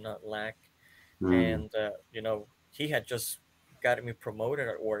 you should not lack. mm, And He had just got me promoted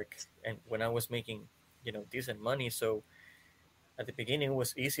at work, and when I was making decent money. So at the beginning it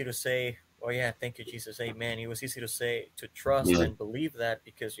was easy to say, oh yeah, thank you Jesus, amen. It was easy to say, to trust yeah. and believe that,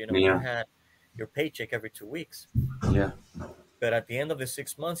 because you Yeah. had your paycheck every 2 weeks. Yeah. But at the end of the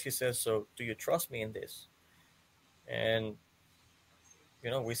 6 months, He says, so do you trust me in this? And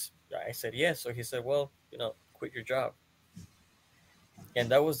I said yes. So He said, well, quit your job.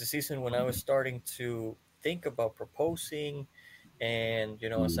 And that was the season when I was starting to think about proposing. And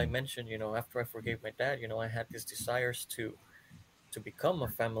as I Mm, mentioned, after I forgave my dad, I had these desires to become a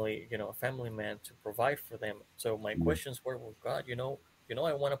family man, to provide for them. So my yeah. questions were, well, God,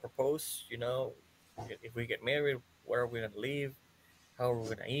 I want to propose. If we get married, where are we gonna live? How are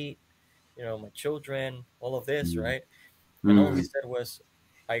we gonna eat? My children, all of this, Mm, right? And all He mm, said was,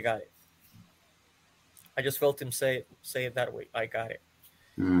 I got it. I just felt Him say it that way, I got it.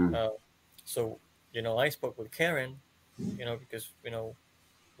 mm, uh, so I spoke with Karen, because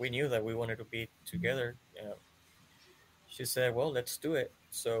we knew that we wanted to be together. She said, well, let's do it.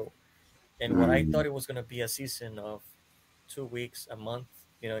 So, and what I mm, thought it was going to be a season of 2 weeks, a month,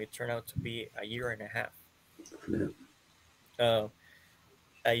 it turned out to be a year and a half. yeah. uh,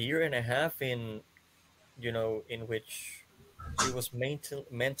 a year and a half in which it was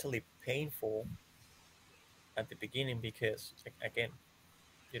mentally painful at the beginning, because again,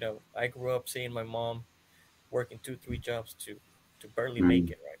 I grew up seeing my mom working 2 3 jobs to barely make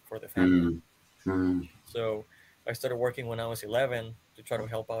Mm, it, right, for the family. mm, mm, So I started working when I was 11 to try to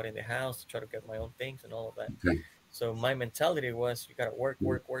help out in the house, to try to get my own things and all of that. okay. So my mentality was, you got to work, Mm,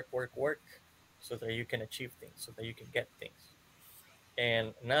 work, work, work, work, so that you can achieve things, so that you can get things.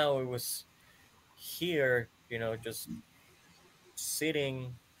 And now it was here, just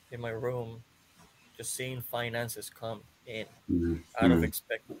sitting in my room, just seeing finances come in mm, out of mm,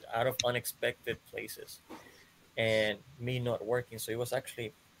 expect out of unexpected places. and me not working. So it was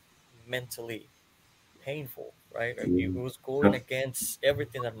actually mentally painful, right? It Mm. was going against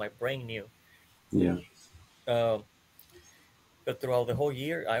everything that my brain knew. Yeah. Um, but throughout the whole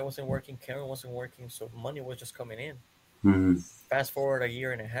year, I wasn't working, Karen wasn't working, so money was just coming in. Mm. Fast forward a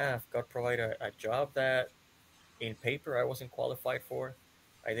year and a half, God provided a job that in paper I wasn't qualified for.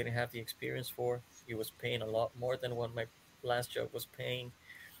 I didn't have the experience for. It was paying a lot more than what my last job was paying.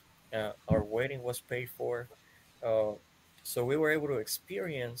 Our wedding was paid for. Uh, so we were able to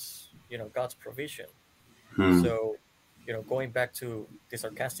experience, God's provision. Mm. So, going back to the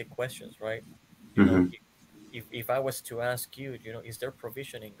sarcastic questions, right? You know, Mm-hmm. if I was to ask you, is there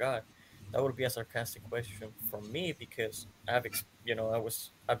provision in God? That would be a sarcastic question from me because I've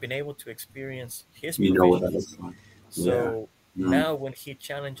been able to experience His You know what provision. that looks like. Yeah. So Mm. now when He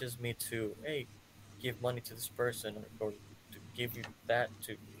challenges me to, hey, give money to this person or to give you that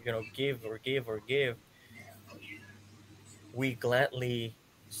to, give or give or give, we gladly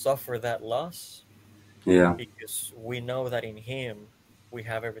suffer that loss Yeah. because we know that in Him we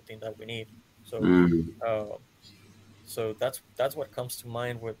have everything that we need. So, Mm. uh, so that's what comes to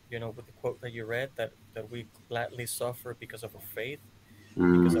mind with with the quote that you read, that we gladly suffer because of our faith,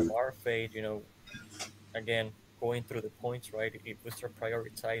 because of Mm. our faith. Again, going through the points, right? If we start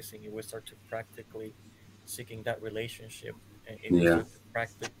prioritizing, if we start to practically seeking that relationship, and if we Yeah. start to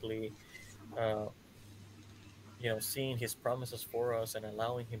practically, uh, seeing His promises for us and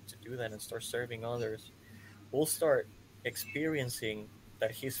allowing Him to do that and start serving others, we'll start experiencing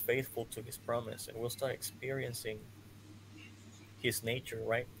that He's faithful to His promise, and we'll start experiencing His nature,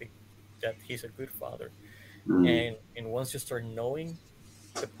 right? That He's a good Father, Mm. and once you start knowing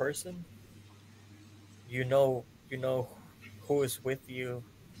the person, you know who is with you,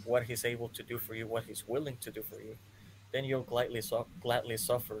 what He's able to do for you, what He's willing to do for you, then you'll gladly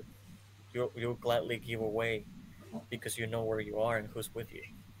suffer. You'll gladly give away because you know where you are and who's with you.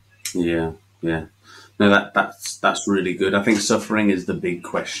 Yeah. Yeah. No, that's really good. I think suffering is the big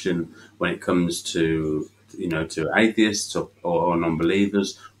question when it comes to to atheists or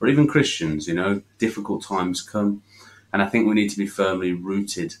non-believers or even Christians. Difficult times come, and I think we need to be firmly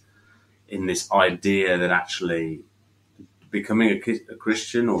rooted in this idea that actually becoming a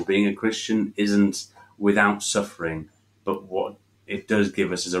Christian or being a Christian isn't without suffering, but what it does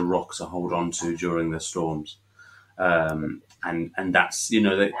give us is a rock to hold on to during the storms. And that's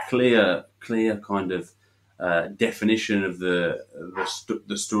the clear kind of definition of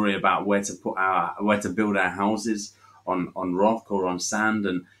the story about where to build our houses on rock or on sand.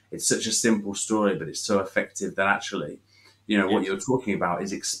 And it's such a simple story, but it's so effective that actually what Yes. you're talking about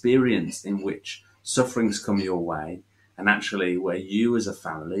is experience in which sufferings come your way, and actually where you as a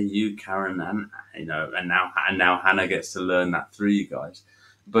family, you, Karen, and and now Hannah gets to learn that through you guys,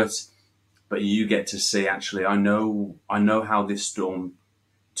 but you get to see, actually, I know how this storm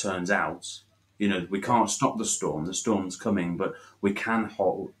turns out. We Right. can't stop the storm. The storm's coming, but we can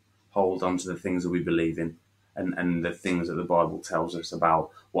hold on to the things that we believe in, and the things that the Bible tells us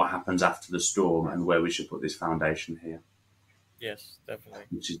about what happens after the storm and where we should put this foundation here, Yes, definitely.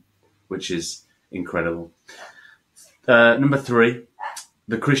 which is incredible. Number three,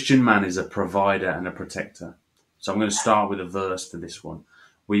 the Christian man is a provider and a protector. So I'm going to start with a verse for this one.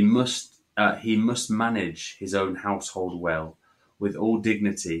 He must manage his own household well, with all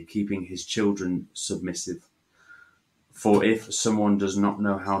dignity, keeping his children submissive. For if someone does not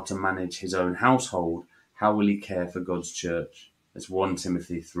know how to manage his own household, how will he care for God's church? That's 1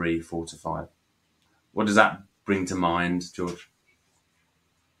 Timothy 3:4-5. What does that bring to mind, George?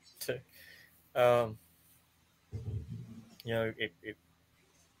 um,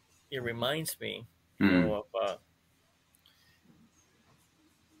 it reminds me, Mm. of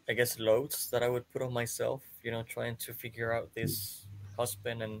I guess loads that I would put on myself, trying to figure out this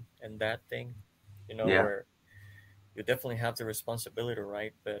husband and that thing, Yeah, where you definitely have the responsibility,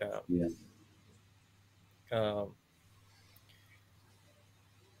 right? But yeah. um,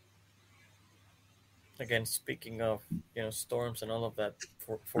 again, speaking of storms and all of that,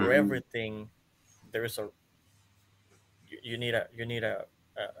 for Mm. everything, there is you need a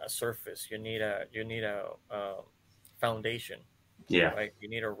surface. You need a foundation, Yeah, right? You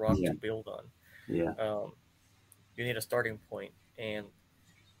need a rock yeah, to build on. yeah. You need a starting point, and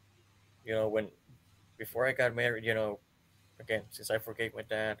when before I got married, again, since I forgave my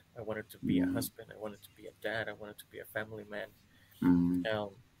dad, I wanted to be a Mm. husband. I wanted to be a dad. I wanted to be a family man. Mm. Um,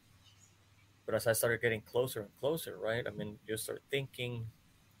 but as I started getting closer and closer, right? I mean, you start thinking,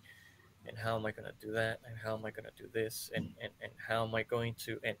 and how am I gonna do that? And how am I gonna do this? And how am I going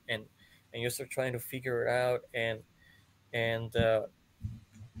to and you start trying to figure it out, and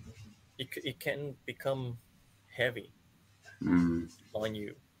it can become heavy Mm. on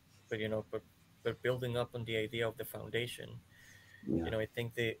you. But but building up on the idea of the foundation, Yeah. I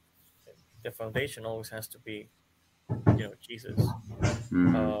think the foundation always has to be Jesus.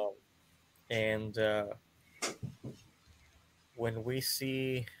 Mm. um, and when we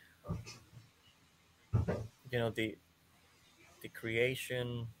see the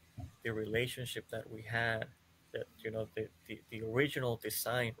creation, the relationship that we had, that the original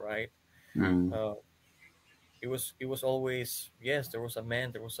design, right? Mm. uh, it was always, yes, there was a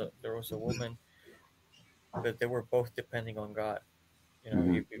man, there was a woman, but they were both depending on God.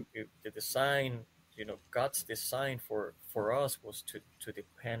 Mm. If the design, God's design for us was to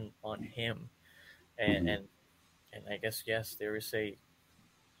depend on Him. and Mm. and, and I guess, yes, there is a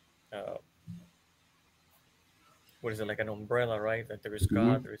uh, what is it, like an umbrella, right? That there is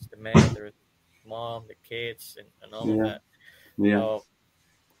God, Mm. there is the man, there is mom, the kids, and all of Yeah. that. Yeah. uh,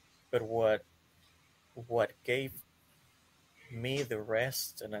 but what gave me the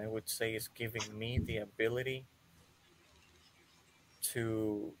rest, and I would say is giving me the ability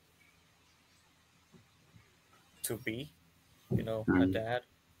to be, a Mm. dad,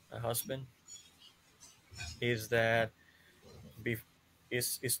 a husband, is that be,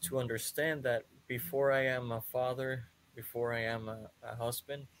 is to understand that before I am a father, before I am a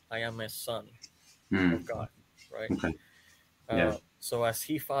husband, I am a son of Mm. God, right? Okay. Yeah. So as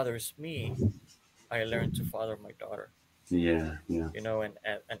He fathers me, I learn to father my daughter, Yeah. Yeah.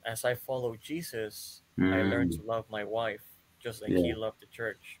 and as I follow Jesus, I learn Mm. to love my wife just like He Yeah. loved the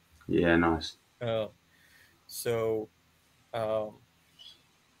church. Yeah. Nice. Uh, so um,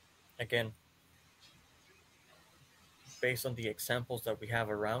 again, based on the examples that we have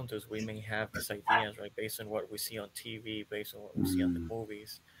around us, we may have these ideas, right? Based on what we see on TV, based on what we see on the Mm.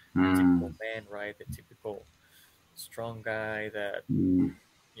 movies, the typical Mm. man, right? The typical strong guy that, Mm.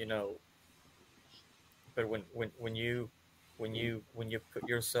 you know. But when you put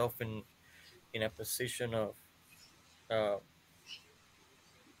yourself in a position of uh,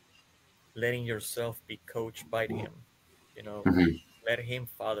 letting yourself be coached by Him, you know, Mhm. let Him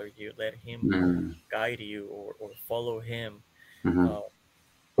father you, let Him Mm. guide you, or follow Him. Mhm.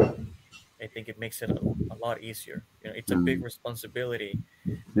 Uh, I think it makes it a lot easier. It's a big Mm. responsibility.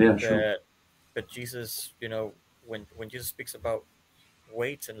 Yeah. Sure. But Jesus, when Jesus speaks about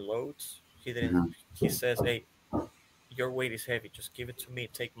weights and loads, he didn't. Mhm. He says, "Hey, your weight is heavy. Just give it to me.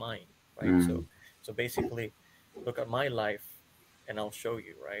 Take mine." Right. Mm. So basically, look at my life, and I'll show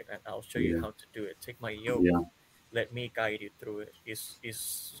you. Right, and I'll show you Yeah. how to do it. Take my yoke. Yeah. Let me guide you through it.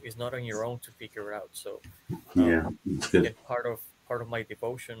 Is not on your own to figure out. So, Yeah. It's good. again, part of my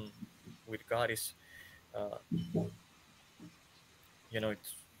devotion with God is, uh,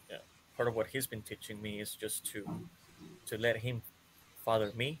 it's, yeah, part of what He's been teaching me is just to let Him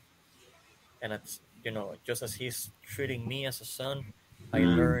father me, and it's, just as He's treating me as a son, I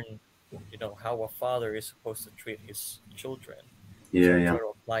Mm. learn, how a father is supposed to treat his children. So Yeah. I Yeah. try to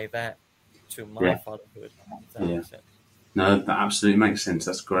apply that to my Yeah. fatherhood, if that Yeah. makes sense. No, that absolutely makes sense.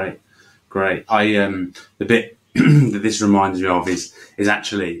 That's great. Great. The bit that this reminds me of is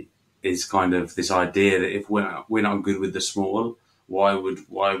actually is kind of this idea that if we're not good with the small, why would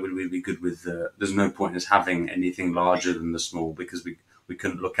we be good with the? There's no point in us having anything larger than the small because we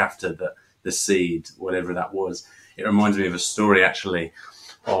couldn't look after the seed, whatever that was. It reminds me of a story actually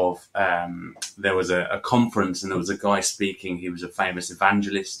of there was a conference and there was a guy speaking. He was a famous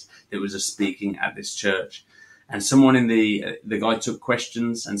evangelist that was speaking at this church, and someone in the guy took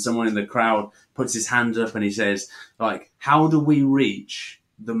questions, and someone in the crowd puts his hand up and he says, like, how do we reach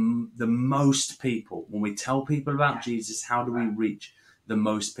the most people when we tell people about Jesus? How do we reach the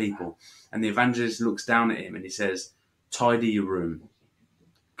most people? And the evangelist looks down at him and he says, tidy your room,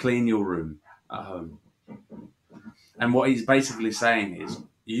 clean your room at home. And what he's basically saying is,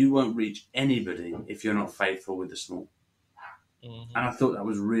 you won't reach anybody if you're not faithful with the small. Hmm. And I thought that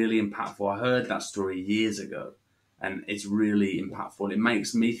was really impactful. I heard that story years ago, and it's really impactful. It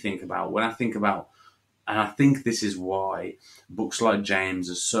makes me think about, when I think about, and I think this is why books like James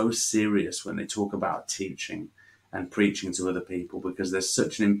are so serious when they talk about teaching and preaching to other people, because there's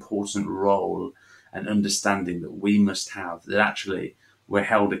such an important role and understanding that we must have, that actually we're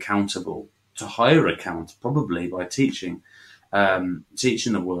held accountable to higher account, probably by teaching, Right.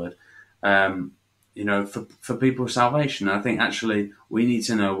 teaching the word. For people's salvation. And I think actually we need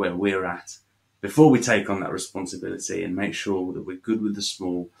to know where we're at before we take on that responsibility and make sure that we're good with the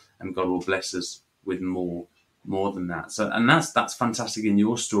small, and God will bless us with more than that. So, and that's fantastic in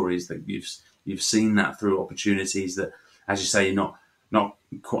your stories that you've seen that through opportunities that, as you say, you're not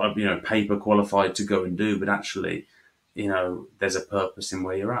paper qualified to go and do, but actually, there's a purpose in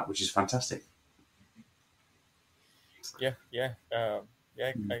where you're at, which is fantastic. Yeah.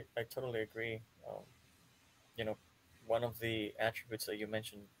 I totally agree. You know, one of the attributes that you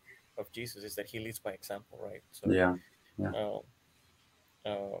mentioned of Jesus is that he leads by example, right? So, Yeah, yeah, um,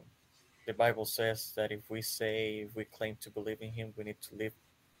 um, the Bible says that if we claim to believe in him, we need to live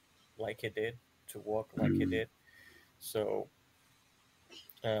like he did, to walk like he mm, did. So,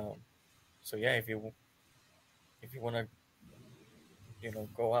 um, so yeah, if you want to,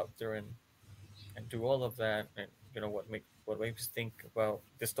 go out there and do all of that, and what makes me think about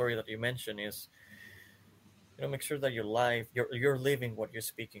the story that you mentioned is, make sure that you're living what you're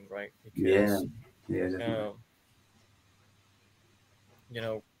speaking, right? yeah, Because yeah, definitely. um, you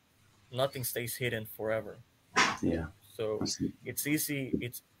know nothing stays hidden forever. Yeah, So that's it. it's easy.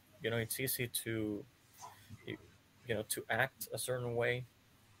 It's easy to you, to act a certain way,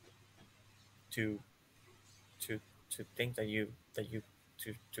 to to to think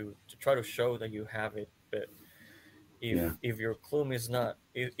to try to show that you have it. But Yeah, if your room is not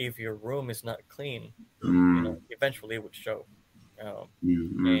if your room is not clean, mm, eventually it would show. Um,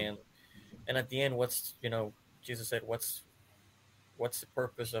 mm, mm. and and at the end, Jesus said, what's the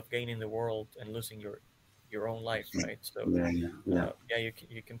purpose of gaining the world and losing your own life, right? So Yeah, yeah, yeah, yeah,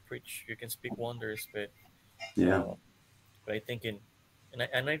 you can preach, you can speak wonders, yeah, uh, but I think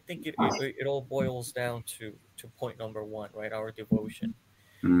I think it all boils down to point number one, right? Our devotion.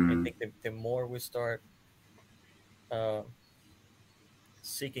 I mm, think the more we start uh,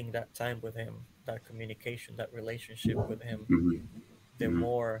 seeking that time with him, that communication, that relationship with him, mm, the mm.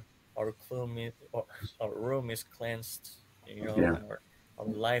 more our room is cleansed, Yeah, and our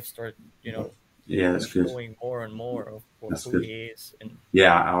life start, yeah, that's good. showing more and more of That's who good. he is. And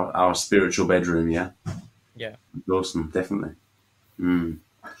Yeah, our spiritual bedroom. Yeah, yeah, awesome, definitely. Mm,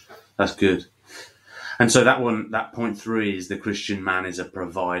 that's good. And so that point three is the Christian man is a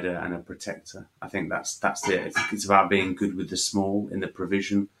provider and a protector. I think that's it. It's about being good with the small in the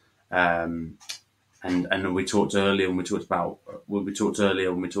provision. Um, and we talked earlier when we talked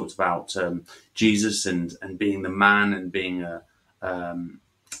about Jesus and being the man and being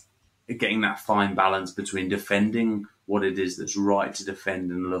getting that fine balance between defending what it is that's right to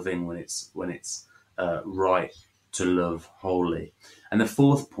defend and loving when it's right to love wholly. And the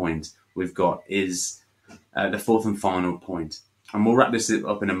fourth point we've got is the fourth and final point, and we'll wrap this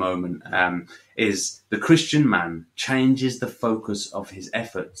up in a moment, is the Christian man changes the focus of his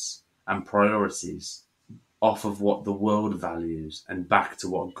efforts and priorities off of what the world values and back to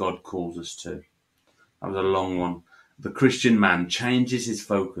what God calls us to. That was a long one. The Christian man changes his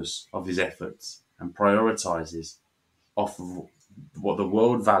focus of his efforts and prioritizes off of what the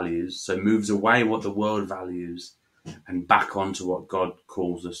world values, so moves away what the world values and back onto what God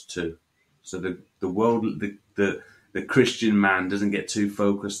calls us to. So the Christian man doesn't get too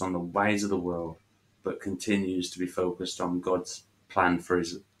focused on the ways of the world, but continues to be focused on God's plan for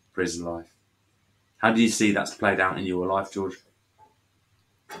his life. How do you see that's played out in your life, George?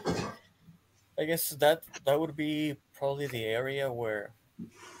 I guess that would be probably the area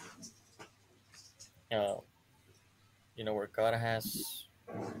uh, where God has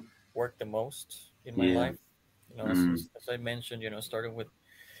worked the most in my Yeah. life. Mm. As I mentioned, starting with,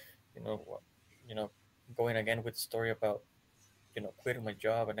 you know, what- you know, going again with the story about, quitting my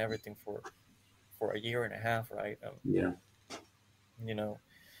job and everything for a year and a half, right? Yeah. You know,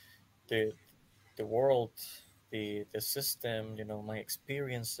 the the world, the system, my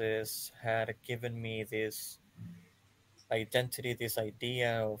experiences had given me this identity, this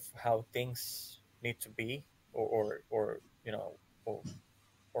idea of how things need to be, or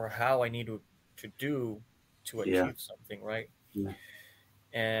or how I need to do to Yeah. achieve something, right? Yeah.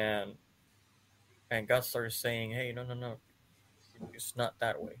 And God started saying, "Hey, no, no, no, it's not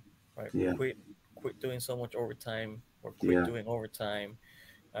that way, right? Yeah. Quit doing so much overtime, or quit Yeah. doing overtime.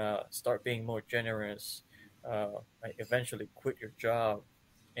 Start being more generous. Eventually, quit your job."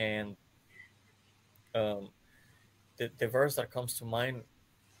 And um, the verse that comes to mind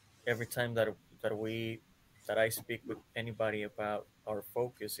every time that I speak with anybody about our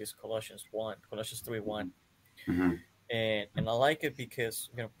focus is Colossians 3:1. Mm-hmm. And I like it because,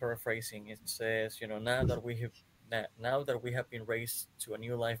 paraphrasing, it says, now that we have been raised to a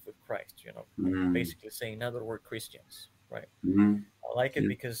new life with Christ, Mm-hmm. basically saying now that we're Christians, right? Mm-hmm. I like it Yeah.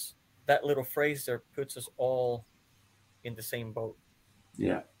 because that little phrase there puts us all in the same boat.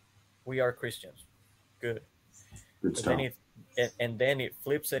 Yeah. We are Christians. Good. Good But then stuff. and then it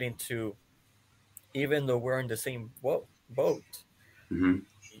flips it into, even though we're in the same boat, Mm-hmm.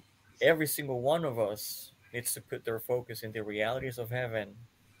 every single one of us needs to put their focus in the realities of heaven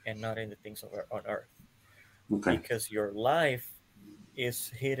and not in the things on earth, Okay. because your life is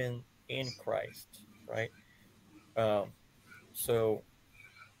hidden in Christ, right? Um, so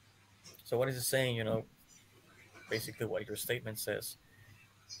so what is it saying? Basically what your statement says,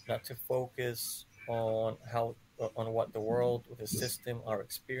 not to focus on what the world, the system, our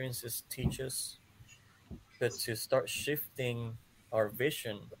experiences teach us, but to start shifting our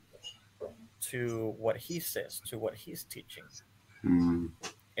vision to what he says, to what he's teaching. Mm.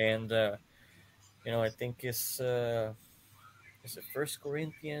 And I think it's is it First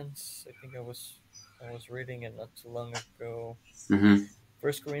Corinthians? I think I was reading it not too long ago. Hmm.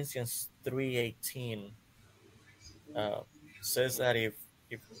 First Corinthians 3:18 uh, says that if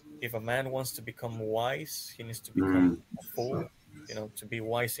if a man wants to become wise, he needs to become Mm. a fool, to be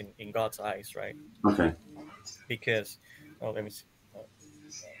wise in God's eyes, right? Okay. Because, oh, let me see.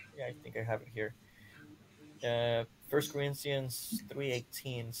 Yeah, I think I have it here. First Corinthians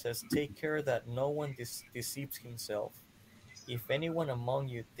 3:18 says, "Take care that no one deceives himself. If anyone among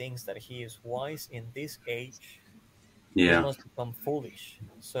you thinks that he is wise in this age, he Yeah. must become foolish,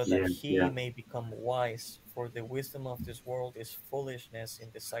 so that Yeah. he Yeah. may become wise. For the wisdom of this world is foolishness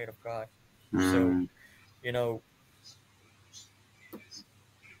in the sight of God." So, Mm. you know,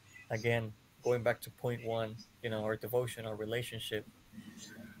 again, going back to point one, our devotion, our relationship,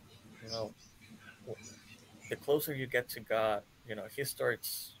 you know, the closer you get to God, He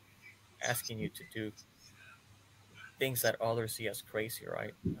starts asking you to do things that others see as crazy,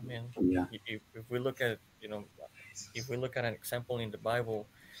 right? I mean, Yeah. if we look at, if we look at an example in the Bible,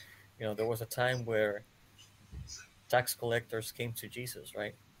 there was a time where tax collectors came to Jesus,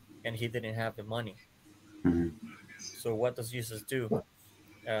 right? And he didn't have the money. Hmm. So what does Jesus do?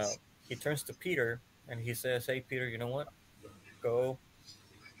 He turns to Peter and he says, "Hey, Peter, you know what? Go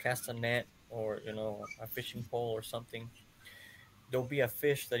cast a net or a fishing pole or something. There'll be a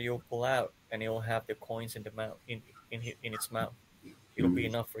fish that you'll pull out, and it'll have the coins in the mouth in its mouth. It'll be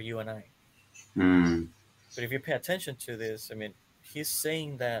enough for you and I." Mm. But if you pay attention to this, I mean, he's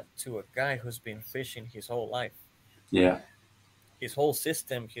saying that to a guy who's been fishing his whole life, Yeah. his whole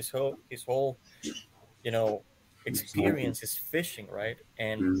system, his whole you know Exactly. experience is fishing, right?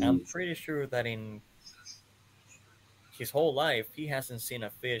 And I'm Mm. pretty sure that in his whole life he hasn't seen a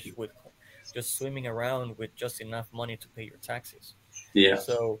fish with just swimming around with just enough money to pay your taxes. Yeah.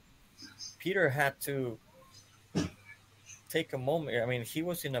 So Peter had to take a moment. I mean, he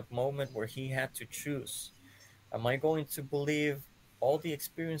was in a moment where he had to choose: am I going to believe all the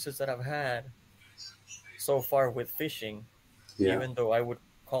experiences that I've had so far with fishing, Yeah. even though I would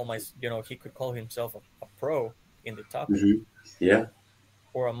call he could call himself a pro in the topic, Hmm. Yeah.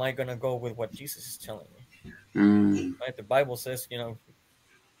 or am I gonna go with what Jesus is telling me? Mm. Right? The Bible says,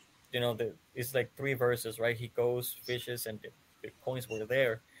 it's like three verses, right? He goes, fishes, and the coins were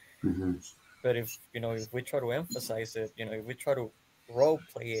there. Hmm. But if we try to emphasize it, if we try to role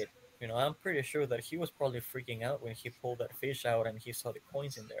play it, I'm pretty sure that he was probably freaking out when he pulled that fish out and he saw the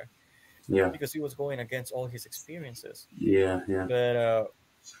coins in there, Yeah. because he was going against all his experiences. Yeah. Yeah.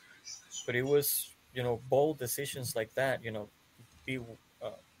 But it was, bold decisions like that, be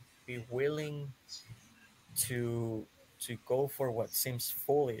uh, be willing to go for what seems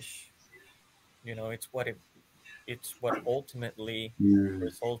foolish. It's what ultimately Mm.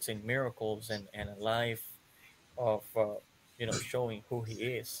 results in miracles and a life of showing who he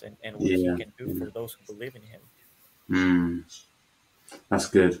is and what he Yeah. can do Yeah. for those who believe in him. Mm. That's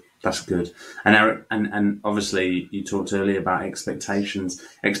good. That's good. And Eric, and obviously you talked earlier about expectations.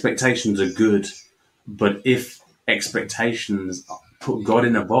 Expectations are good, but if expectations put God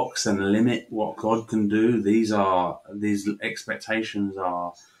in a box and limit what God can do, these expectations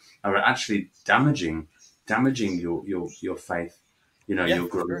are actually damaging your faith. Yeah, Your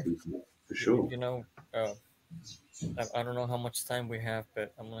for growth sure. in faith, for you, sure. you know uh, I don't know how much time we have,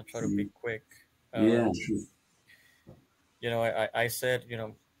 but I'm gonna try to be Mm. quick. Yeah, um, sure. I said,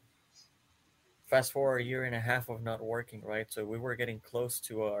 fast forward a year and a half of not working, right? So we were getting close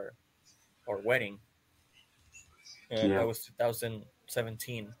to our wedding. Yeah. That was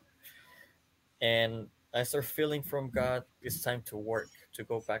 2017, and I started feeling from God, it's time to work, to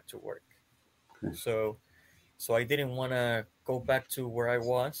go back to work. Okay. So I didn't want to go back to where I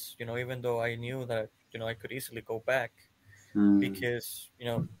was, even though I knew that I could easily go back, Mm. because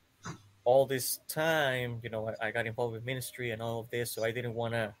all this time, I got involved with ministry and all of this, so I didn't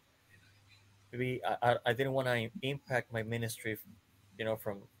want to I didn't want to impact my ministry,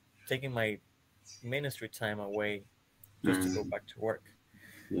 from taking my ministry time away just to go Mm. back to work.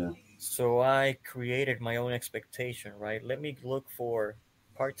 Yeah. So I created my own expectation, right? Let me look for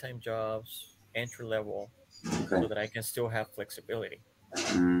part-time jobs, entry level, Okay. so that I can still have flexibility.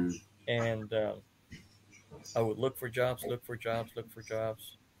 Mm. And I would look for jobs, look for jobs, look for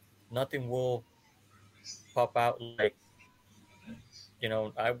jobs. Nothing will. pop out like,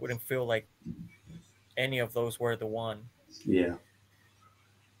 I wouldn't feel like any of those were the one. Yeah.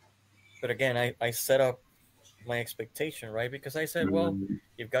 But again, I set up my expectation, right? Because I said, well, Mm-hmm.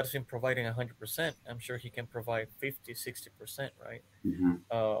 if God's been providing 100%, I'm sure he can provide 50, 60%, right?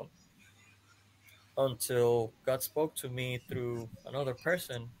 Mm-hmm. Um, until God spoke to me through another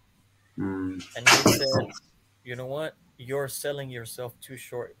person, Mm. and he said, you know what? You're selling yourself too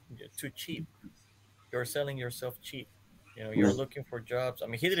short, too cheap. You're selling yourself cheap. You're Yeah. looking for jobs. I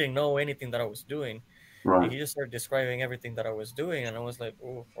mean, he didn't know anything that I was doing, and Right. he just started describing everything that I was doing, and I was like,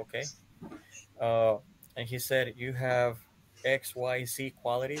 oh, okay. Uh, and he said, you have X, Y, Z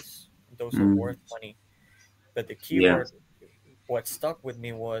qualities. Those are Mm. worth money. But the Yeah. keyword, what stuck with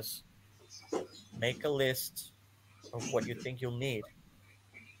me was make a list of what you think you'll need,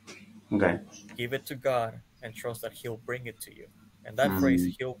 Okay. give it to God, and trust that He'll bring it to you. And that phrase,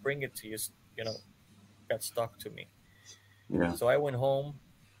 Mm. He'll bring it to you, got stuck to me. Yeah. So I went home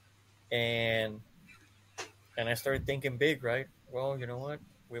and I started thinking big, right? Well, you know what?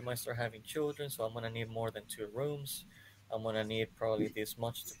 We might start having children, so I'm gonna need more than 2 rooms. I'm gonna need probably this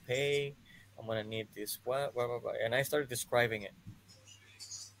much to pay. I'm gonna need this what, blah, blah, blah. And I started describing it.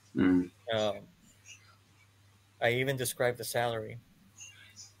 Mm. Um, I even described the salary,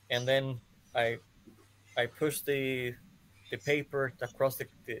 and then I I pushed the paper across the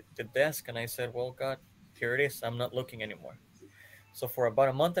desk, and I said, "Well, God, here it is. I'm not looking anymore." So for about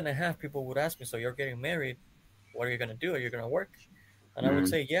a month and a half, people would ask me, "So you're getting married? What are you gonna do? Are you gonna work?" And I would Mm.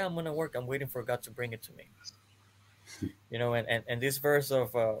 say, "Yeah, I'm gonna work. I'm waiting for God to bring it to me." And this verse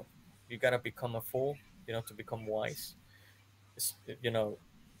of you gotta become a fool, to become wise, is,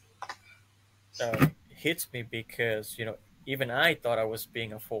 hits me because even I thought I was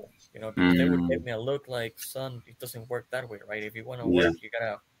being a fool, because they would give Mm. me a look like, son, it doesn't work that way, right? If you want to Yeah. work, you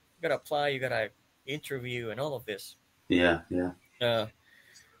gotta apply, you gotta interview, and all of this. Yeah. Yeah. Uh,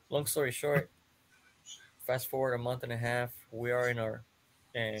 Long story short, fast forward a month and a half, we are in our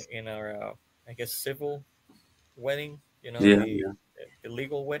I guess civil wedding, Yeah. the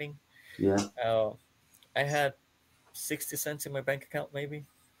legal wedding. Yeah. Uh, I had 60 cents in my bank account, maybe.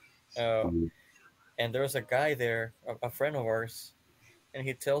 Uh, Mm. and there's a guy there, a friend of ours, and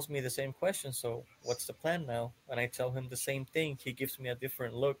he tells me the same question. So, what's the plan now? And I tell him the same thing. He gives me a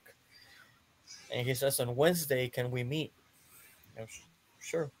different look, and he says, "On Wednesday, can we meet?"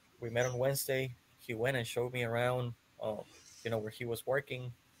 Sure. We met on Wednesday. He went and showed me around, where he was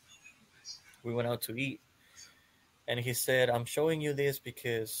working. We went out to eat, and he said, "I'm showing you this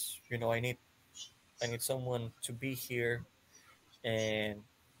because I need someone to be here, and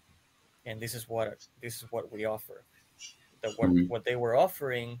this is what we offer." That what Mm. what they were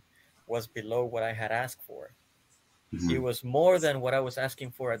offering was below what I had asked for. It Mm. was more than what I was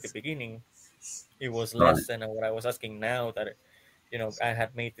asking for at the beginning. It was Right. less than what I was asking now that I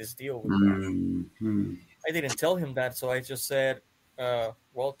had made this deal with God. Mm. Mm. I didn't tell him that, so I just said,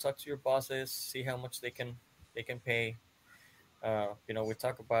 "Well, talk to your bosses, see how much they can pay." We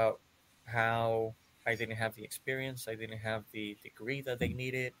talk about how I didn't have the experience, I didn't have the degree that they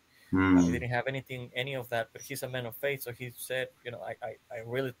needed. I Mm. didn't have any of that, but he's a man of faith, so he said, I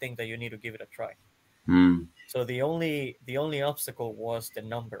really think that you need to give it a try. Mm. So the only obstacle was the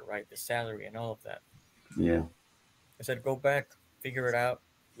number, right? The salary and all of that. Yeah. I said, go back, figure it out,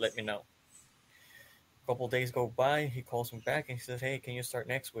 let me know. A couple days go by, he calls me back and he says, hey, can you start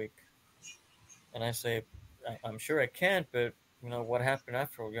next week? And I say, I'm sure I can, but what happened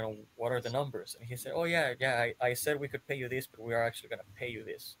after? What are the numbers? And he said, oh yeah, yeah, I said we could pay you this, but we are actually going to pay you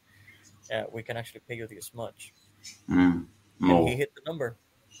this. We can actually pay you this much. Mm. And he More. hit the number.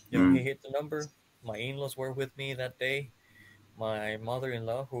 He Mm. hit the number. My in-laws were with me that day. My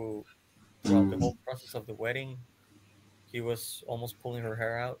mother-in-law, who throughout the Mm. whole process of the wedding, he was almost pulling her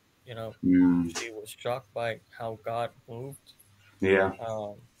hair out. Mm. She was shocked by how God moved. Yeah.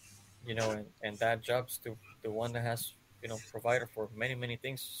 Um, and that job's the one that has provided for many many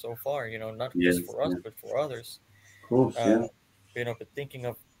things so far. Not just Yes. for us Yeah. but for others. Of course. Uh, Yeah. but thinking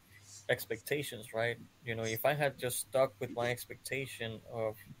of expectations, right? If I had just stuck with my expectation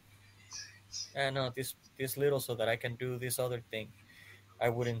of, no, this little so that I can do this other thing, I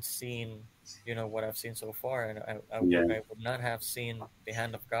wouldn't seen what I've seen so far, and Yeah. I would not have seen the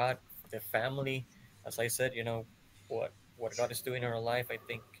hand of God, the family. As I said, what God is doing in our life, I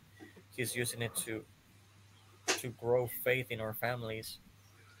think He's using it to grow faith in our families.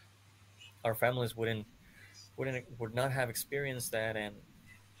 Our families would not have experienced that, and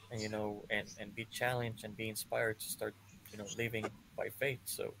be challenged and be inspired to start living by faith.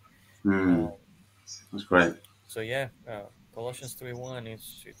 So Mm. um, That's great. so yeah. Colossians 3:1,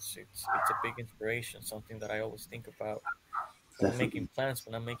 it's a big inspiration, something that I always think about when I'm making Definitely. plans,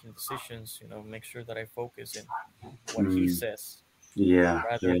 when I'm making decisions. Make sure that I focus in what He Mm. says Yeah,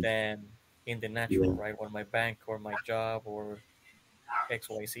 rather yeah, than in the natural, yeah, right? What my bank or my job or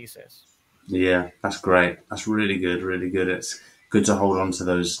XYZ says. yeah. That's great. That's really good. Really good. It's good to hold on to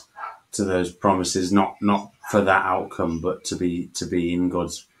those promises, not for that outcome, but to be in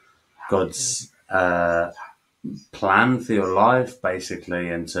Mm, God's plan for your life, basically,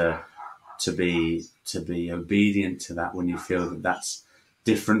 and to be obedient to that when you feel that that's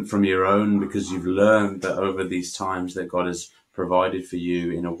different from your own, because you've learned that over these times that God has provided for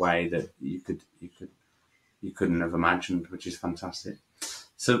you in a way that you couldn't have imagined, which is fantastic.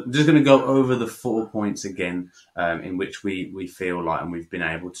 So I'm just going to go over the 4 points again, in which we feel like and we've been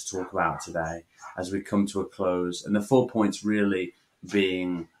able to talk about today as we come to a close. And the 4 points really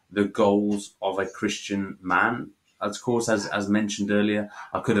being the goals of a Christian man. Of course, as mentioned earlier,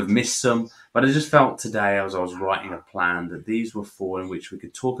 I could have missed some, but I just felt today as I was writing a plan that these were 4 in which we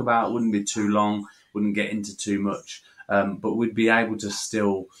could talk about. It wouldn't be too long, wouldn't get into too much, but we'd be able to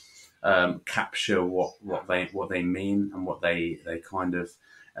still capture what they mean and what they kind of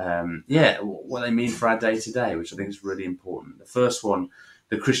what they mean for our day to day, which I think is really important. The first one,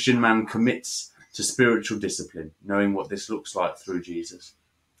 the Christian man commits to spiritual discipline, knowing what this looks like through Jesus.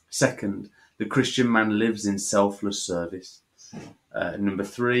 Second, the Christian man lives in selfless service. Number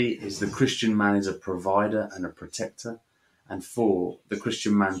 3 is the Christian man is a provider and a protector. And 4, the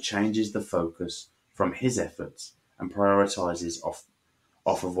Christian man changes the focus from his efforts and prioritizes off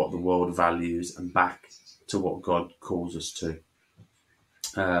of what the world values and back to what God calls us to.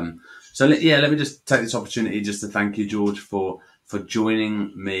 Let me just take this opportunity just to thank you, George, for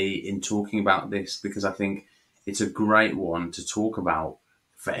joining me in talking about this, because I think it's a great one to talk about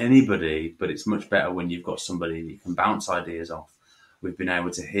for anybody, but it's much better when you've got somebody that you can bounce ideas off. We've been able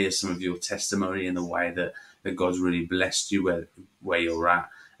to hear some of your testimony in the way that God's really blessed you where you're at,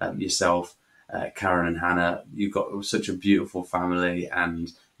 yourself, Karen and Hannah. You've got such a beautiful family,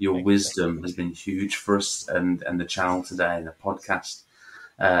 and your Thank you. wisdom has been huge for us and the channel today and the podcast.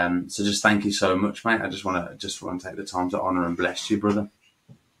 So just thank you so much, mate. I just want to take the time to honor and bless you, brother.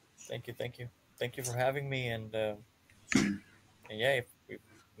 Thank you. Thank you for having me. And yeah, if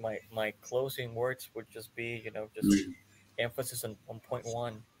my closing words would just be, just emphasis on point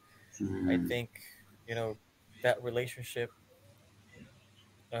one. I Mm, think, you know, that relationship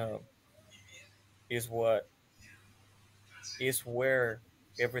uh, is what is where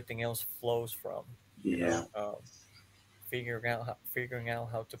everything else flows from. You yeah, know, figuring out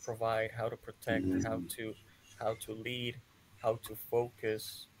how to provide, how to protect, mm, how to lead, how to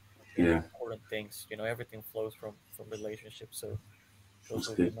focus in the yeah. important things. Everything flows from relationships. So those That's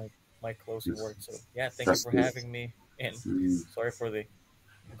will be good. my closing That's, words. So yeah, thank you that's for good. having me, and Mm. sorry for the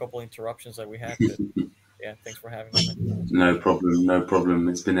couple interruptions that we had, but yeah, thanks for having me, man. No problem. No problem.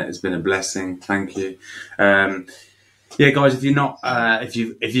 It's been a blessing. Thank you. Um, Yeah, guys, if you're not, if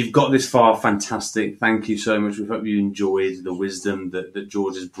you've got this far, fantastic. Thank you so much. We hope you enjoyed the wisdom that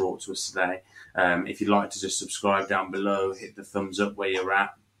George has brought to us today. If you'd like to just subscribe down below, hit the thumbs up where you're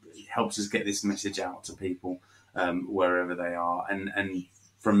at. It helps us get this message out to people wherever they are. And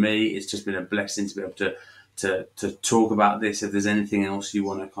from me, it's just been a blessing to be able to talk about this. If there's anything else you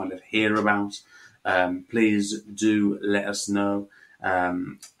want to kind of hear about, please do let us know.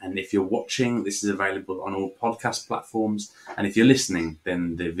 And if you're watching, this is available on all podcast platforms. And if you're listening,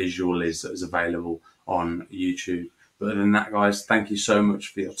 then the visual is available on YouTube. But other than that, guys, thank you so much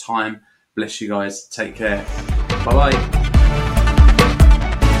for your time. Bless you guys. Take care. Bye bye.